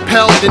 Got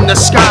propelled in the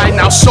sky,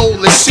 now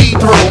soul is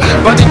see-through.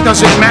 But it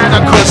doesn't matter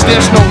cause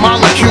there's no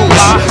molecules.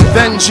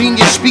 Then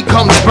genius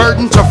becomes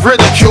burden to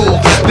ridicule.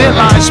 There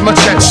lies much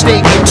at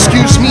stake,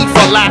 excuse me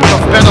for lack of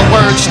better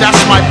words.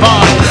 That's my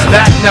bond,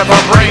 that never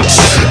breaks.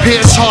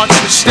 Pierce hearts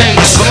with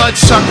stakes,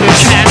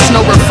 bloodsuckers cast no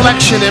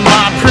reflection in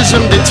my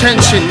prism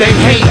detention. They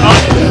hate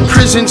up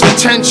prison's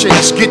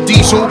intentions. Get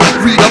diesel,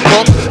 read a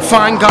book,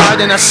 find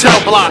God in a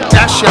cell block.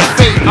 That's your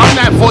fate. I'm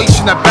that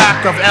voice in the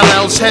back of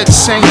LL's head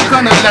saying, you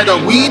gonna let a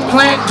weed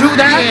plant do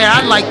that? Yeah,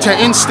 I like to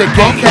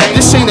instigate. Okay,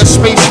 this ain't a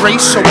space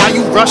race, so why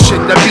you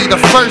rushing to be the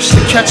first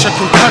to catch a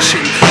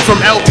concussion from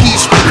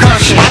LP's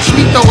percussion? Watch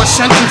me throw a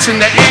sentence in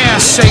the air,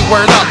 say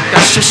word up.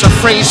 That's just a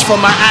phrase for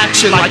my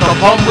action, like a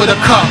bum with a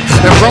cup.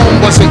 And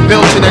Rome wasn't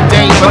built in a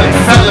day, but it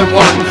fell in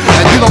one.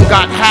 And you don't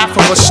got half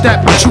of a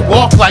step, but you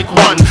walk like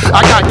one.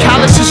 I got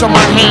calluses on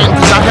my hand,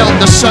 cause I held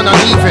the sun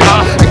uneven.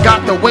 And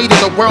got the weight of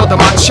the world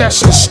on my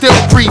chest and still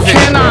breathing.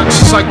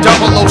 Canox is like 007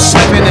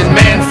 and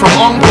Man from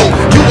Uncle.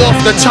 You off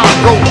the top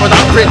rope, but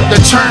I ripped the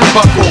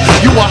turnbuckle.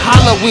 You a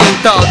Halloween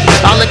thug,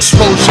 I'll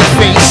expose your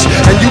face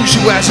and use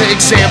you as an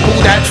example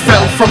that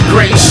fell from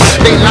grace.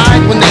 They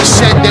lied when they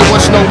said there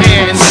was no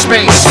air in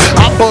space.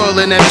 I boil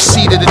an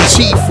MC to the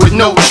teeth with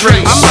no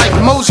trace. I'm like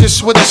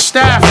Moses with a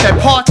staff that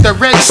part the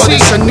Red Sea. But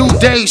it's a new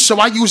day, so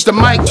I use the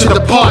mic to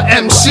depart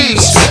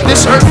MCs.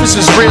 This earth is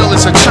as real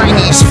as a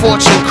Chinese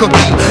fortune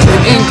cookie.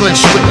 In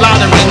English with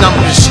lottery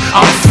numbers,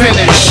 I'm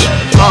finished.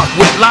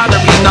 With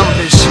lottery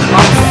numbers,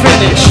 I'm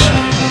finished.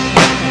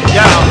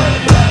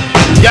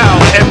 Yo,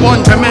 and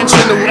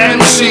one-dimensional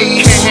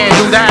MCs can't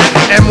handle that.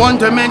 And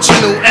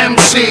one-dimensional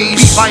MCs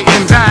be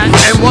fighting back.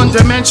 And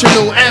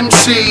one-dimensional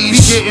MCs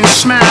be getting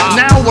smacked.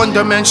 Now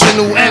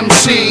one-dimensional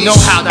MCs know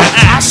how to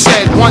act. I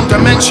said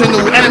one-dimensional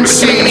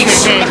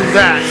MCs can't handle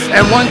that.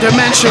 And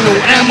one-dimensional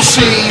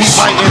MCs be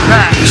fighting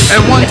back.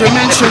 And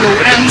one-dimensional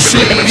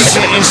MCs be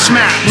getting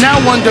smacked. Now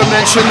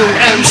one-dimensional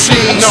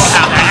MCs know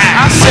how to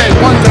act. I said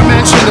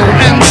one-dimensional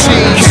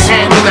MCs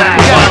can't handle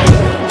that.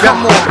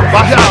 Come on,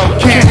 yo,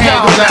 can't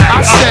handle that.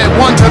 I said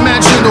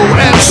one-dimensional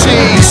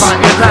MCs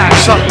fighting back.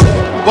 So,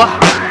 what?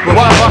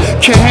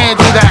 Can't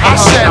handle that. I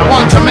said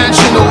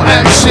one-dimensional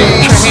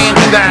MCs can't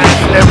handle that.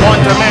 And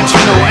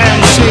one-dimensional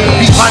MCs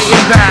be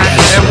fighting back.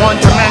 And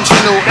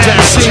one-dimensional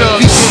MCs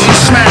be getting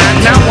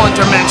smacked. Now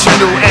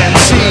one-dimensional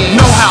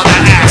MCs know how to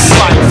act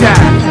like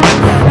that.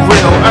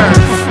 Real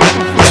Earth,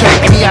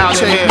 take me out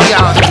of here.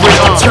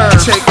 Real Turn,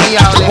 take me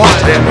out of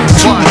here.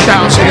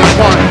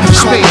 2001,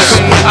 Space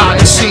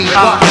Odyssey.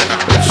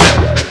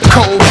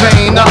 Cold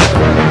vein up.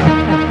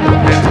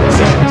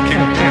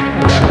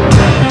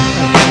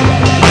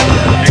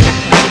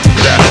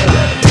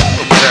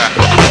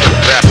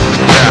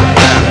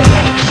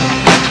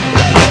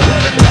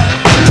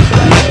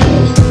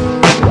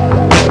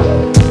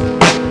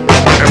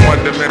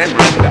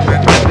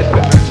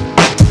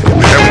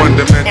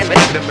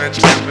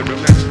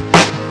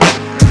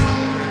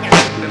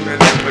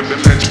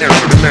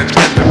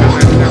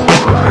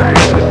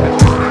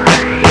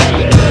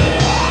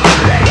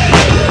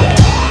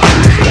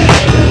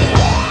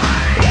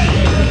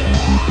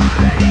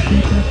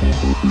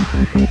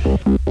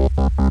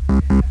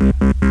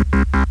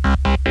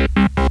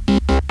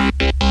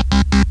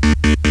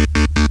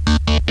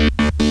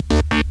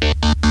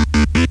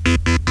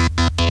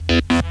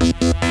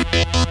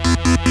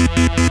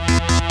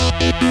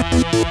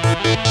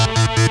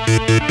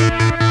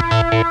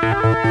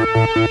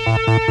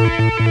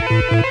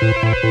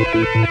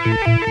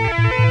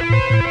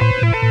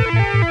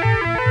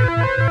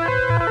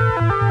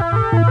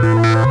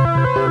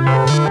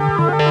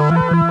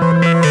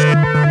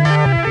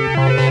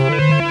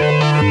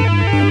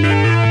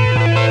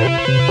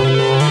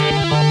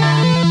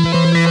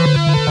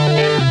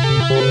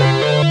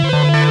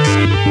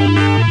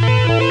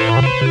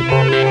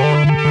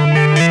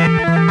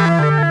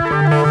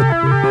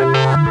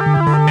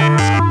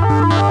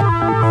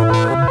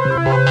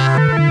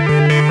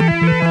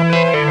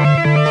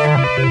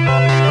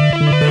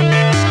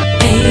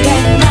 Baby,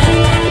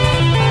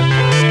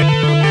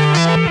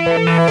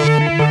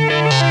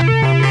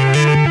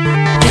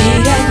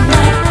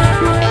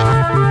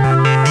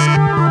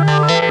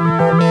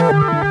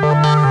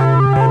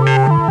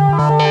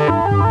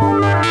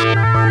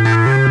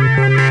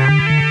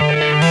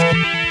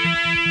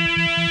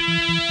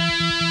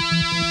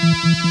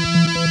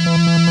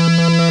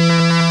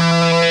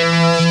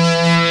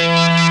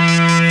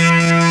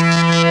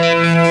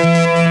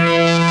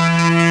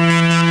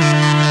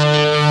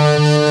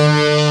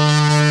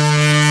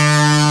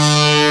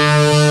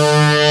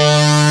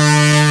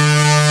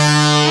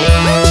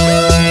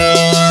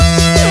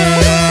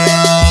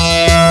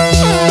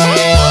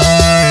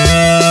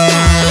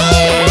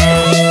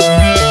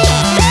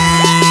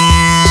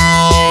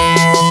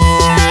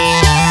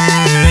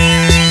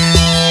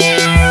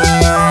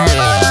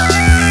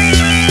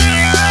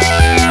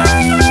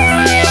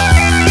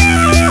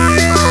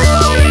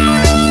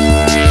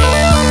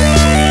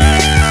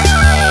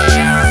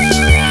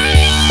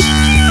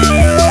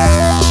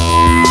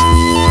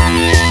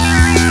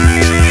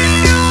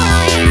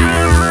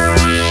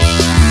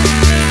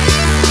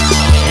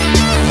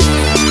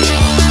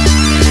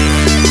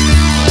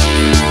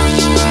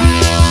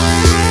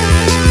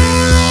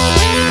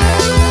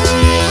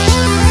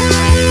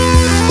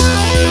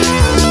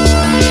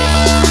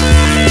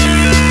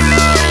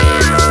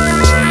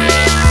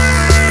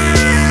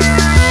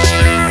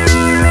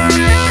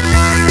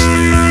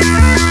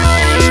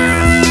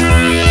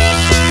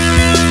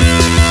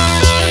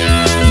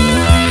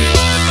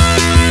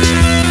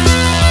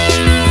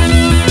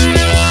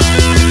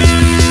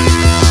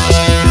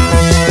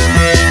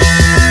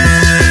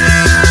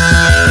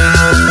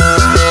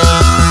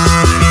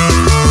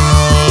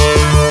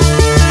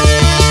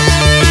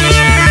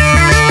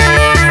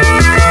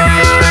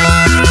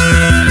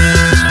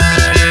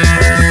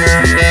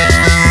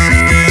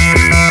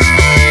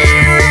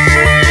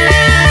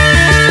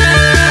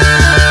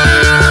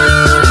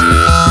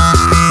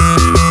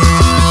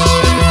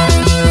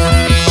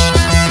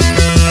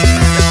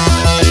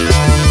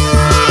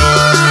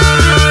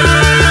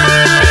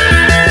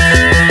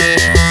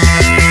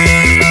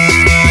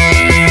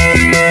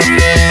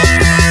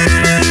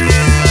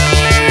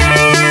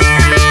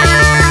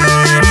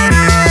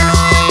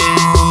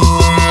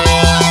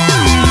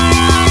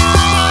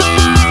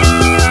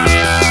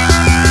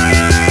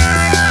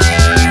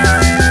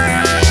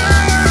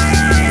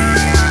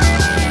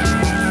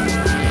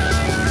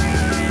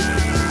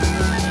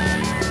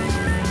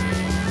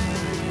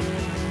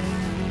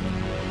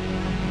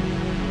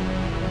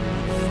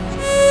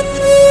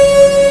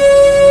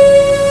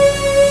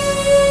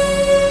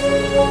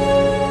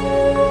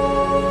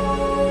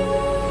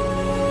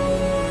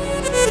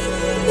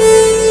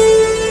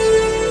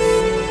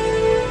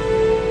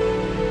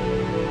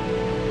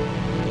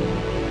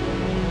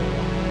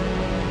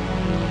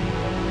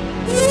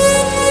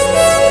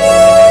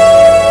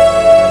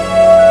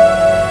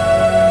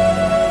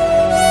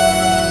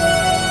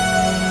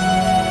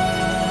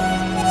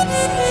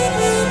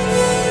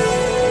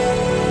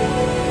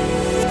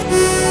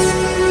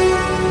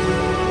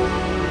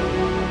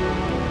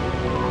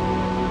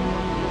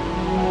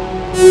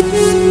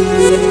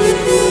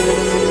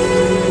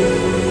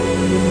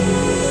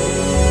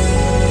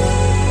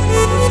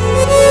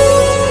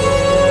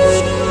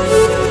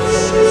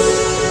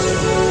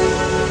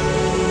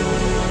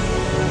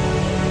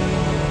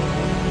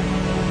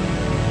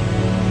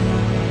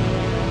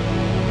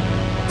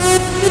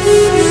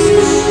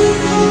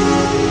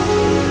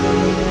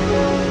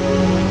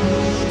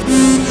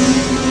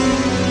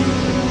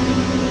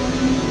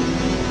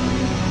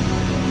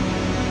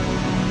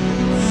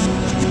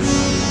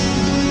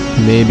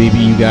 Maybe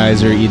you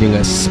guys are eating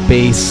a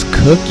space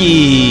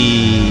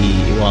cookie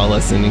while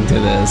listening to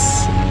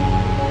this.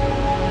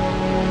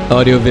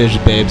 Audio Vish,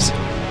 babes.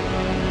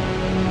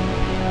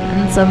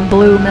 And some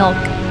blue milk.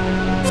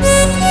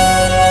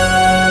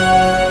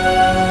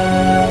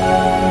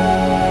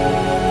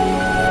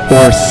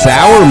 Or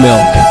sour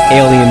milk,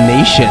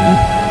 Alienation.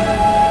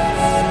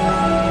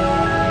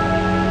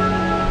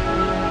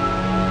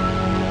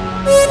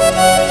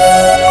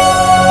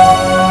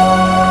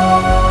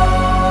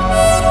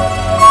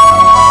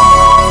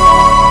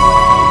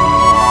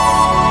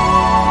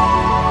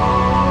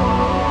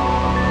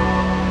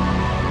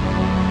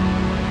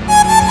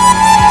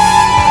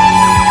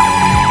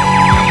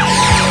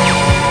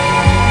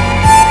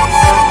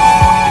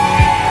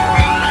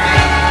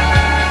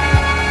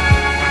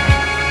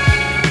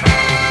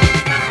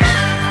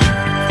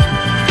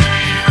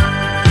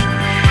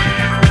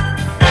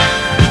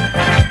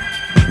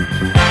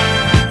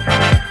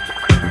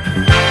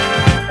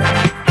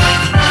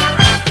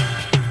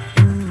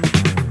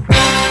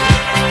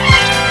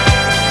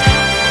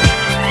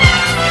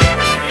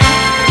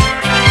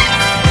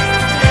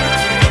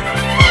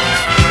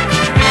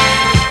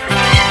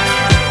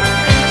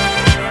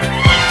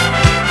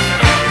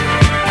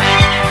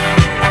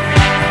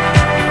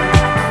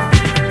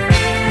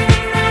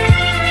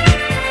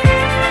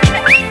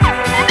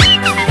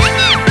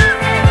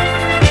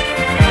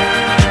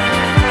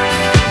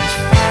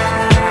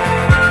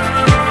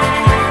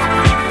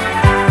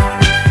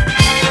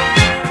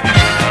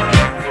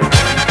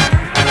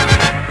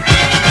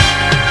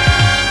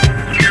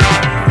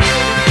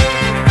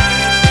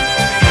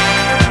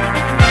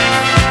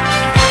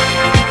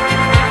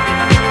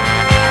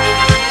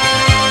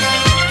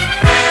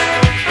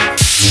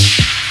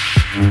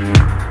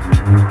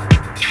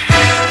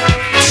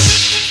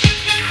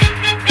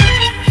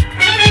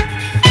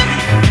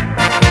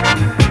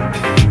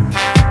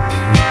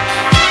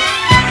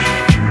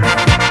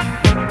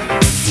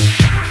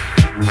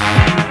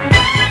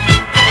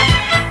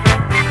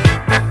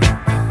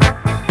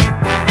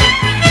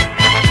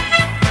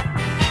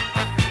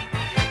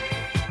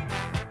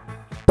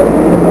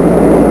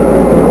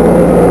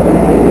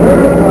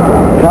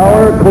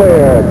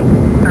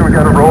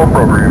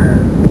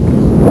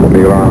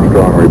 Neil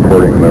Armstrong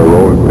reporting the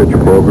roll and pitch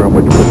program,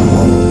 which was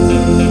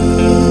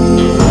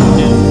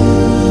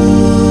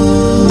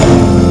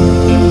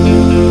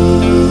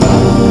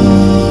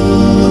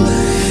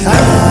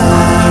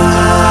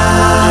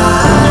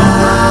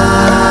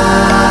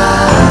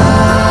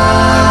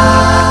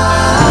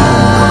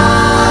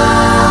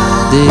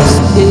This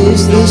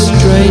is the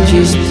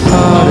strangest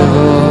part of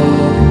all.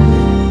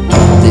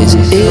 This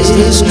is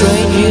the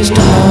strangest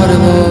heart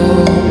of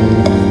all.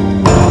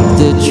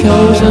 The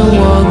chosen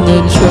one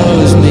that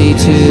chose me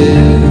to.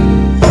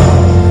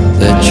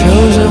 The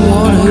chosen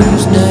one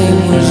whose name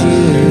was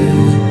you.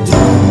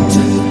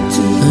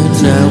 And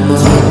now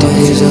my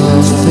days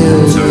are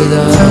filled with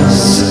us.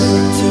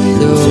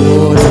 The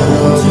water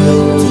of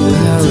your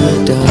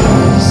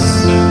paradise.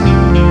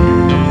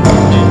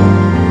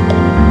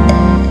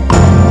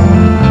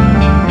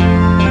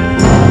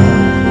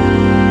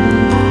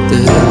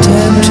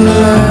 Tempter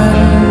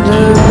and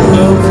the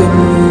broken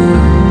moon,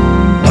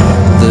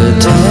 the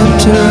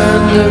tempter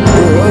and the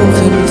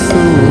broken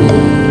fool.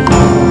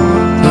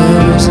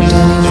 There isn't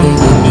anything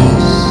in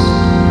this.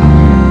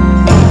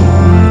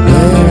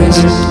 There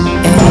isn't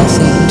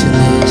anything to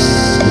miss.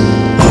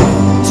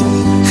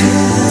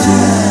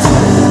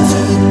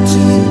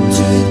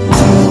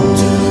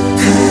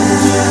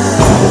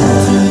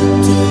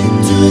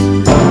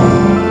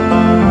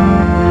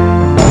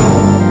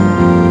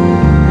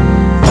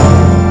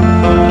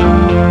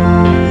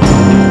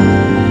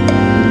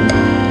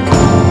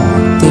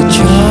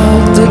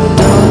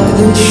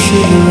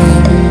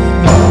 Shivering,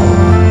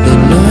 the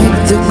night,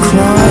 the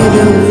cry,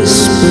 the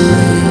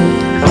whispering.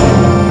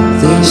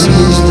 This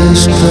is the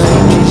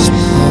strangest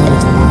part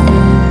of all.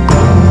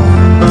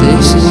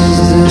 This is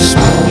the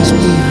space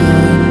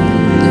behind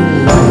the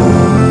wall.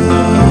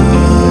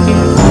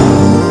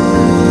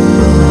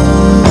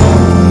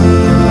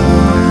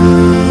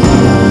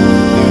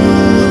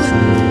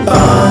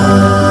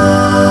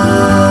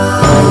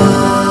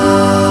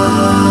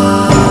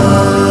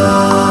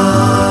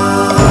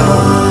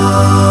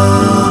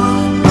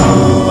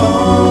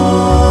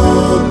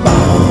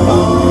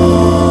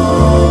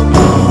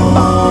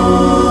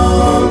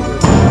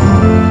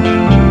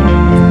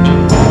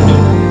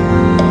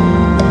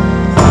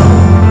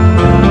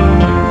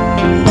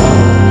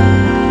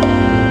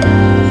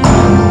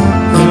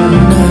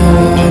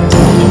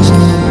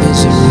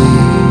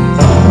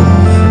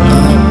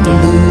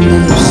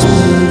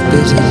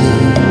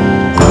 easily.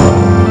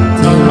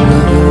 They'll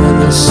never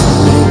ever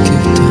snake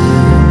of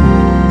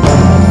time.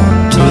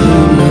 Two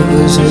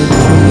lovers will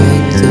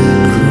create their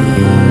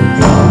crime.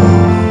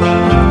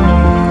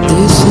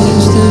 This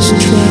is the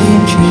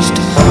strangest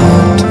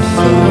part to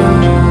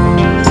find.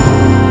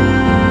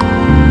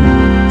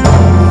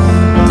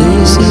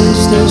 This is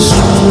the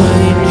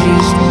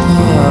strangest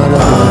part of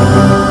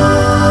life.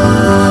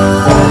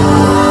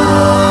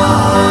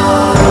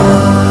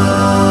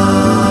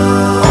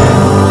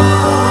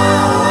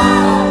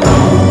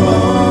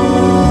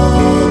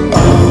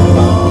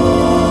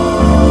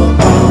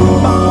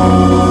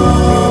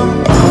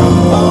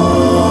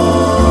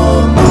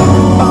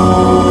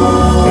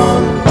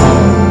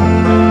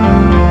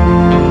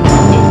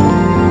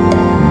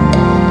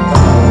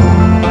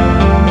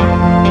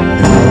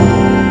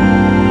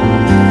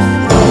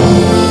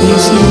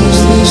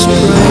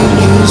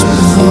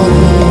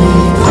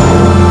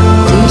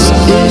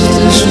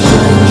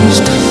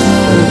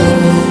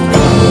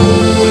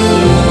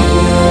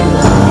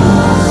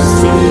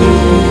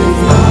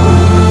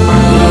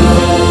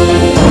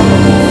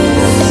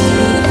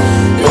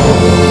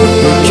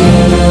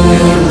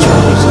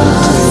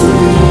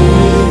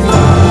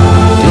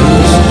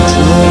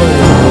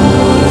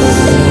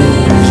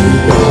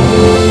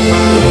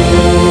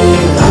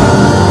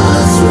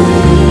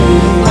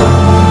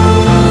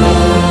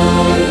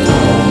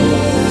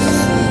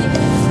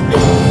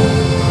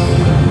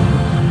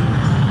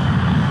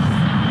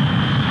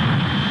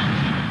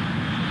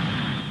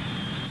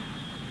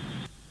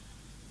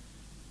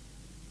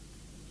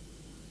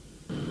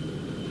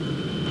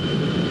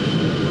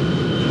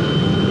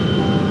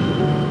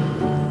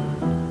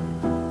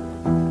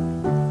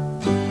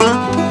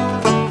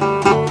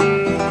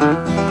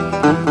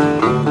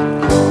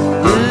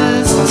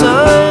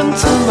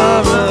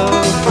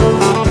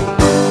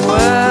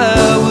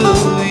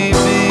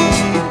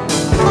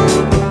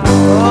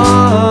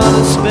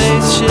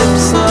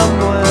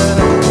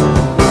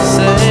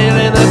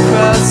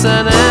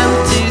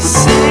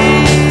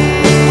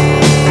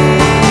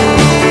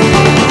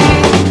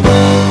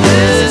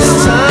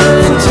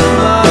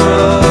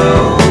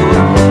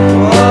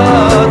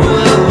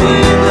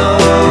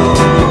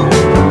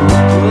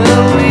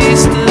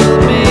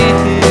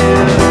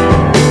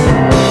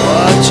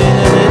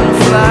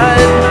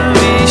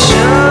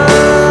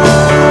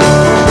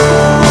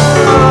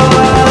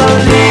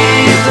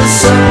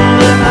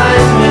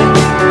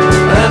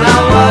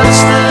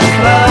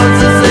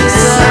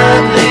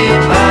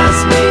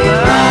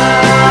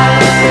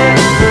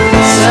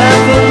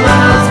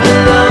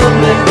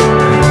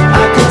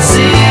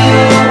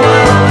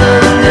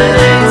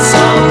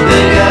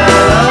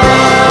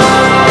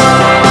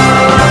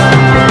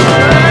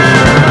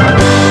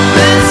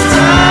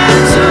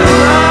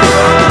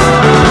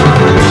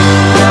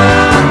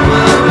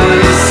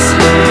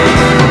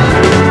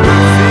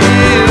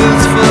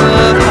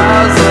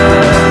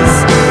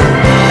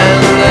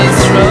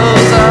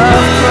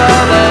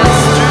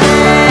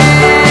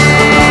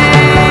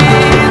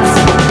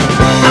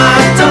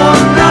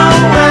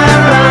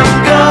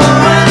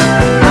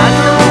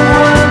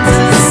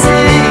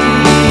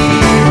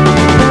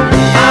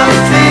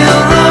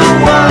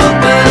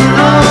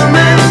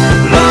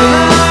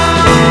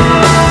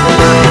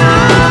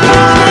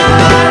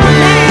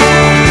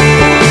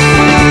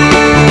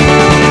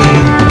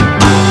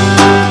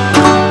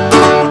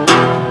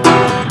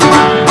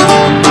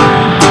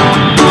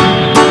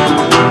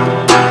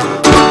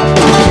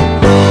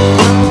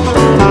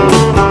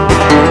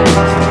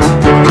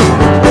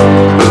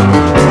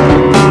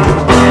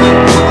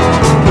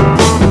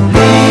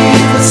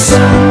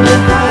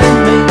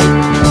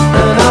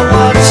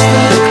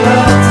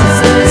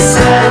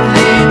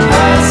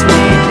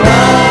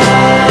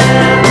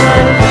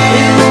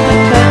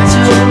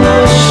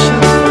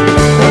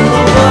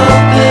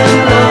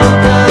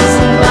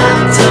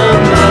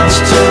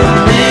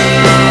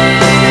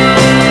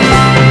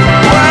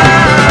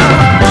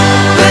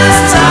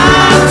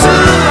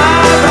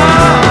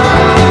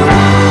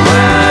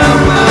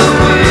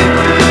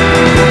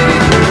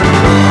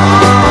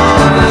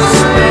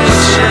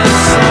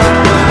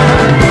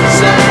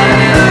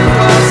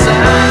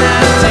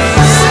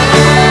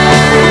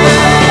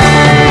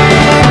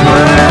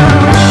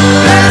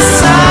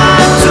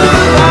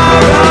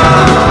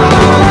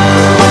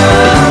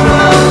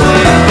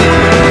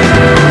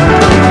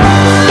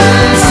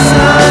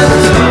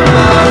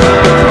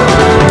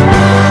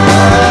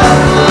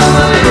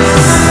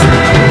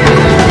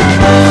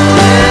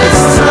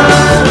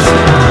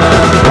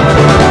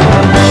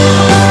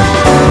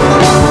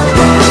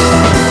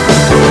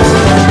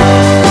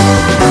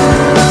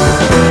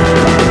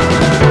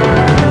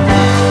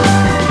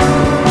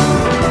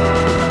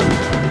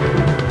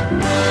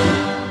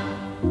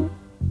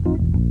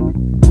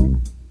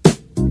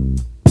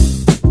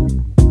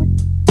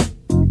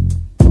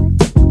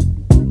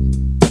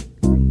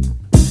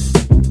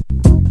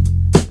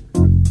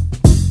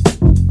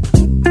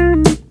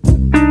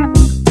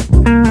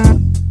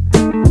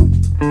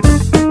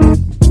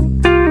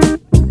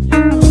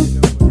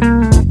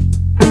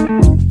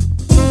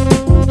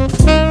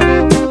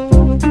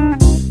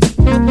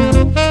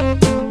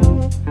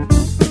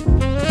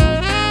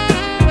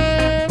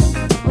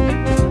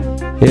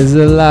 is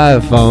the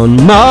life on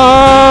Mars.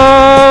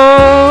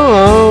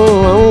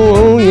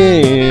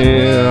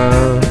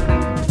 Yeah.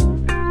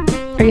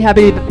 Are you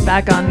happy to be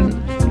back on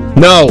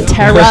No.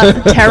 Terra?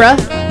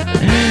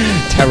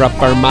 Terra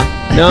firma.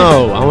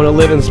 No, I want to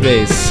live in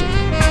space.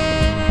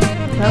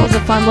 That was a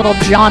fun little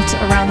jaunt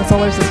around the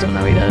solar system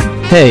that we did.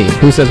 Hey,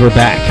 who says we're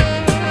back?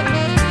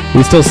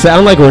 We still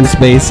sound like we're in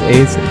space.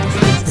 Ace.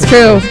 It's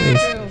true.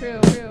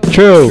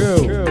 True.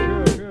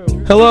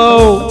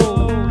 Hello.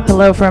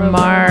 Hello from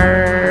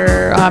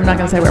our... I'm not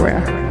going to say where we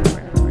are.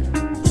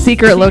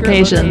 Secret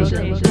location.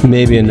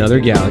 Maybe another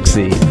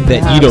galaxy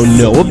that you don't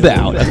know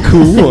about. A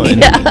cool one.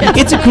 Yeah.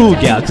 It's a cool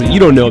galaxy you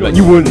don't know about.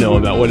 You wouldn't know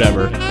about,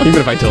 whatever. Even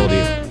if I told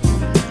you.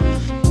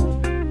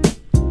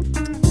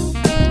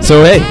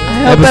 So, hey.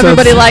 I hope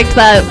everybody liked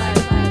that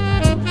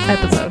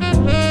episode.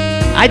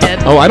 I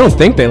did. Oh, I don't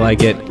think they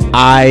like it.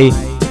 I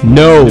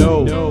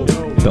know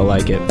they'll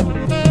like it.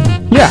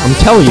 Yeah, I'm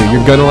telling you,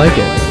 you're gonna like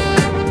it.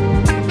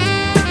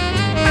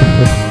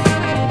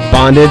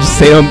 Bondage,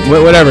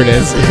 whatever it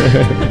is.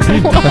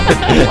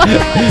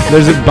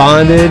 There's a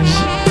bondage,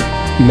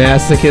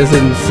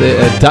 masochism.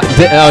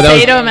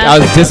 I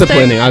was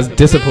disciplining. I was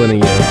disciplining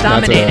you.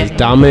 That's what I was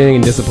dominating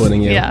and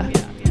disciplining you. Yeah.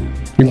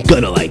 You're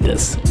gonna like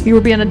this. You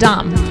were being a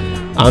dom.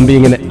 I'm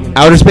being an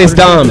outer space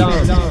dom.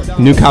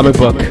 New comic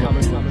book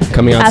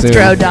coming out soon.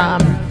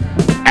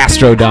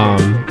 Astrodom.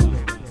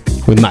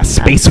 With my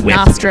space whip.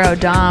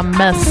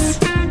 Nostrodamus.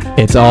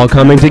 It's all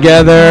coming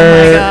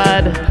together.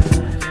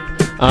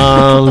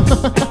 Oh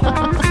my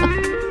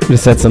god.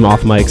 Just said some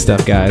off mic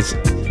stuff, guys.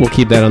 We'll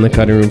keep that on the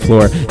cutting room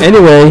floor.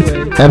 Anyway,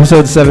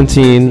 episode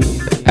 17,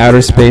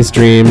 Outer Space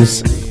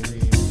Dreams,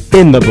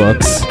 in the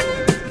books.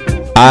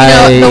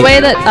 The way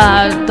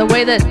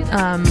that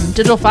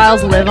digital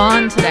files live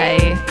on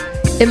today,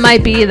 it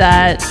might be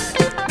that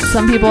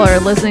some people are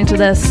listening to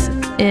this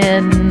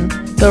in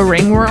the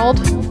ring world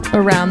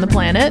around the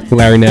planet.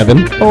 Larry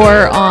Nevin.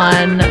 Or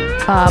on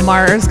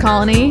Mars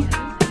colony.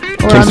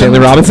 Or Kim Stanley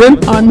Robinson.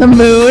 On the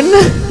moon.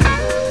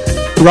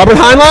 Robert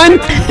Heinlein?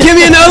 Give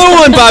me another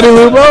one, Bobby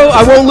Lubo.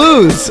 I won't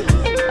lose.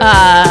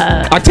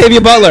 Octavia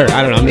Butler.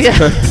 I don't know.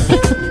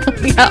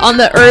 Yeah, on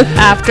the Earth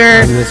after...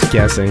 I'm just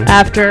guessing.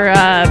 After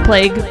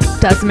plague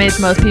decimates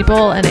most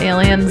people and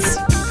aliens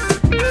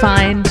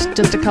find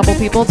just a couple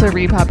people to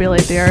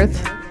repopulate the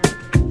Earth.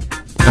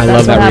 I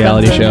love that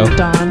reality show.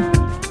 Dawn.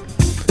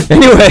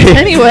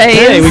 Anyways.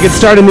 Hey, we could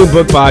start a new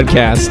book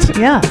podcast.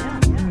 Yeah.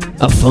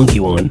 A funky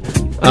one.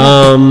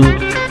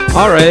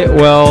 All right,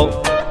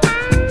 well,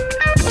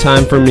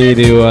 time for me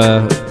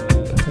to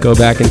go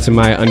back into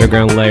my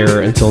underground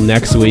lair until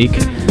next week.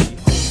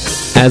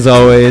 As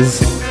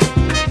always,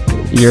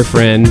 your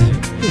friend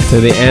to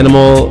the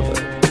animal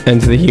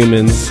and to the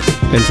humans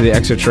and to the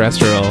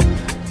extraterrestrial,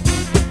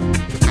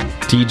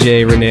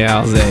 DJ Rene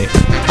Alze.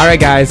 All right,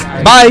 guys.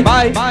 Bye.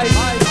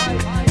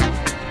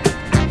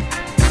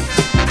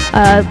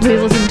 Please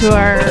listen to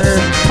our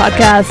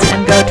podcast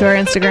and go to our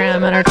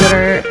Instagram and our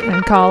Twitter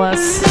and call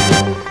us.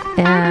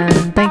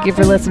 And thank you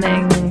for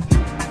listening.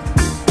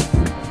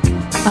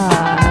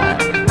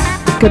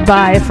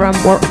 Goodbye from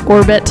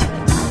orbit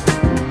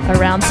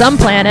around some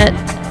planet.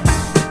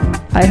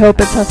 I hope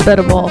it's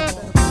hospitable.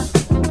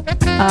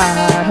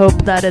 I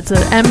hope that it's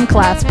an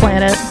M-class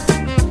planet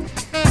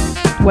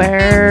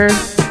where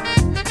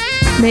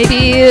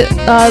maybe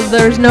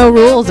there's no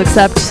rules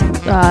except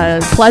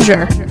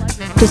pleasure.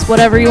 Just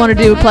whatever you want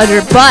to do with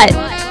pleasure, but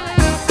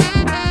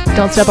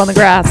don't step on the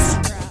grass.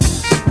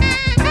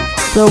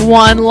 The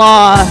one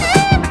law,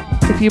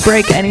 if you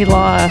break any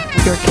law,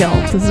 you're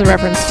killed. This is a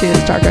reference to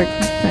Star Trek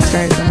Next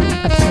Generation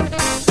episode.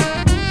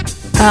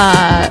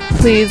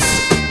 Please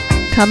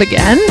come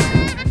again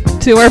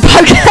to our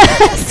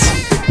podcast.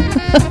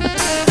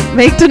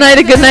 Make tonight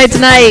a good night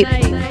tonight.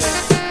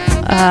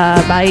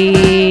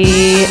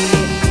 Bye.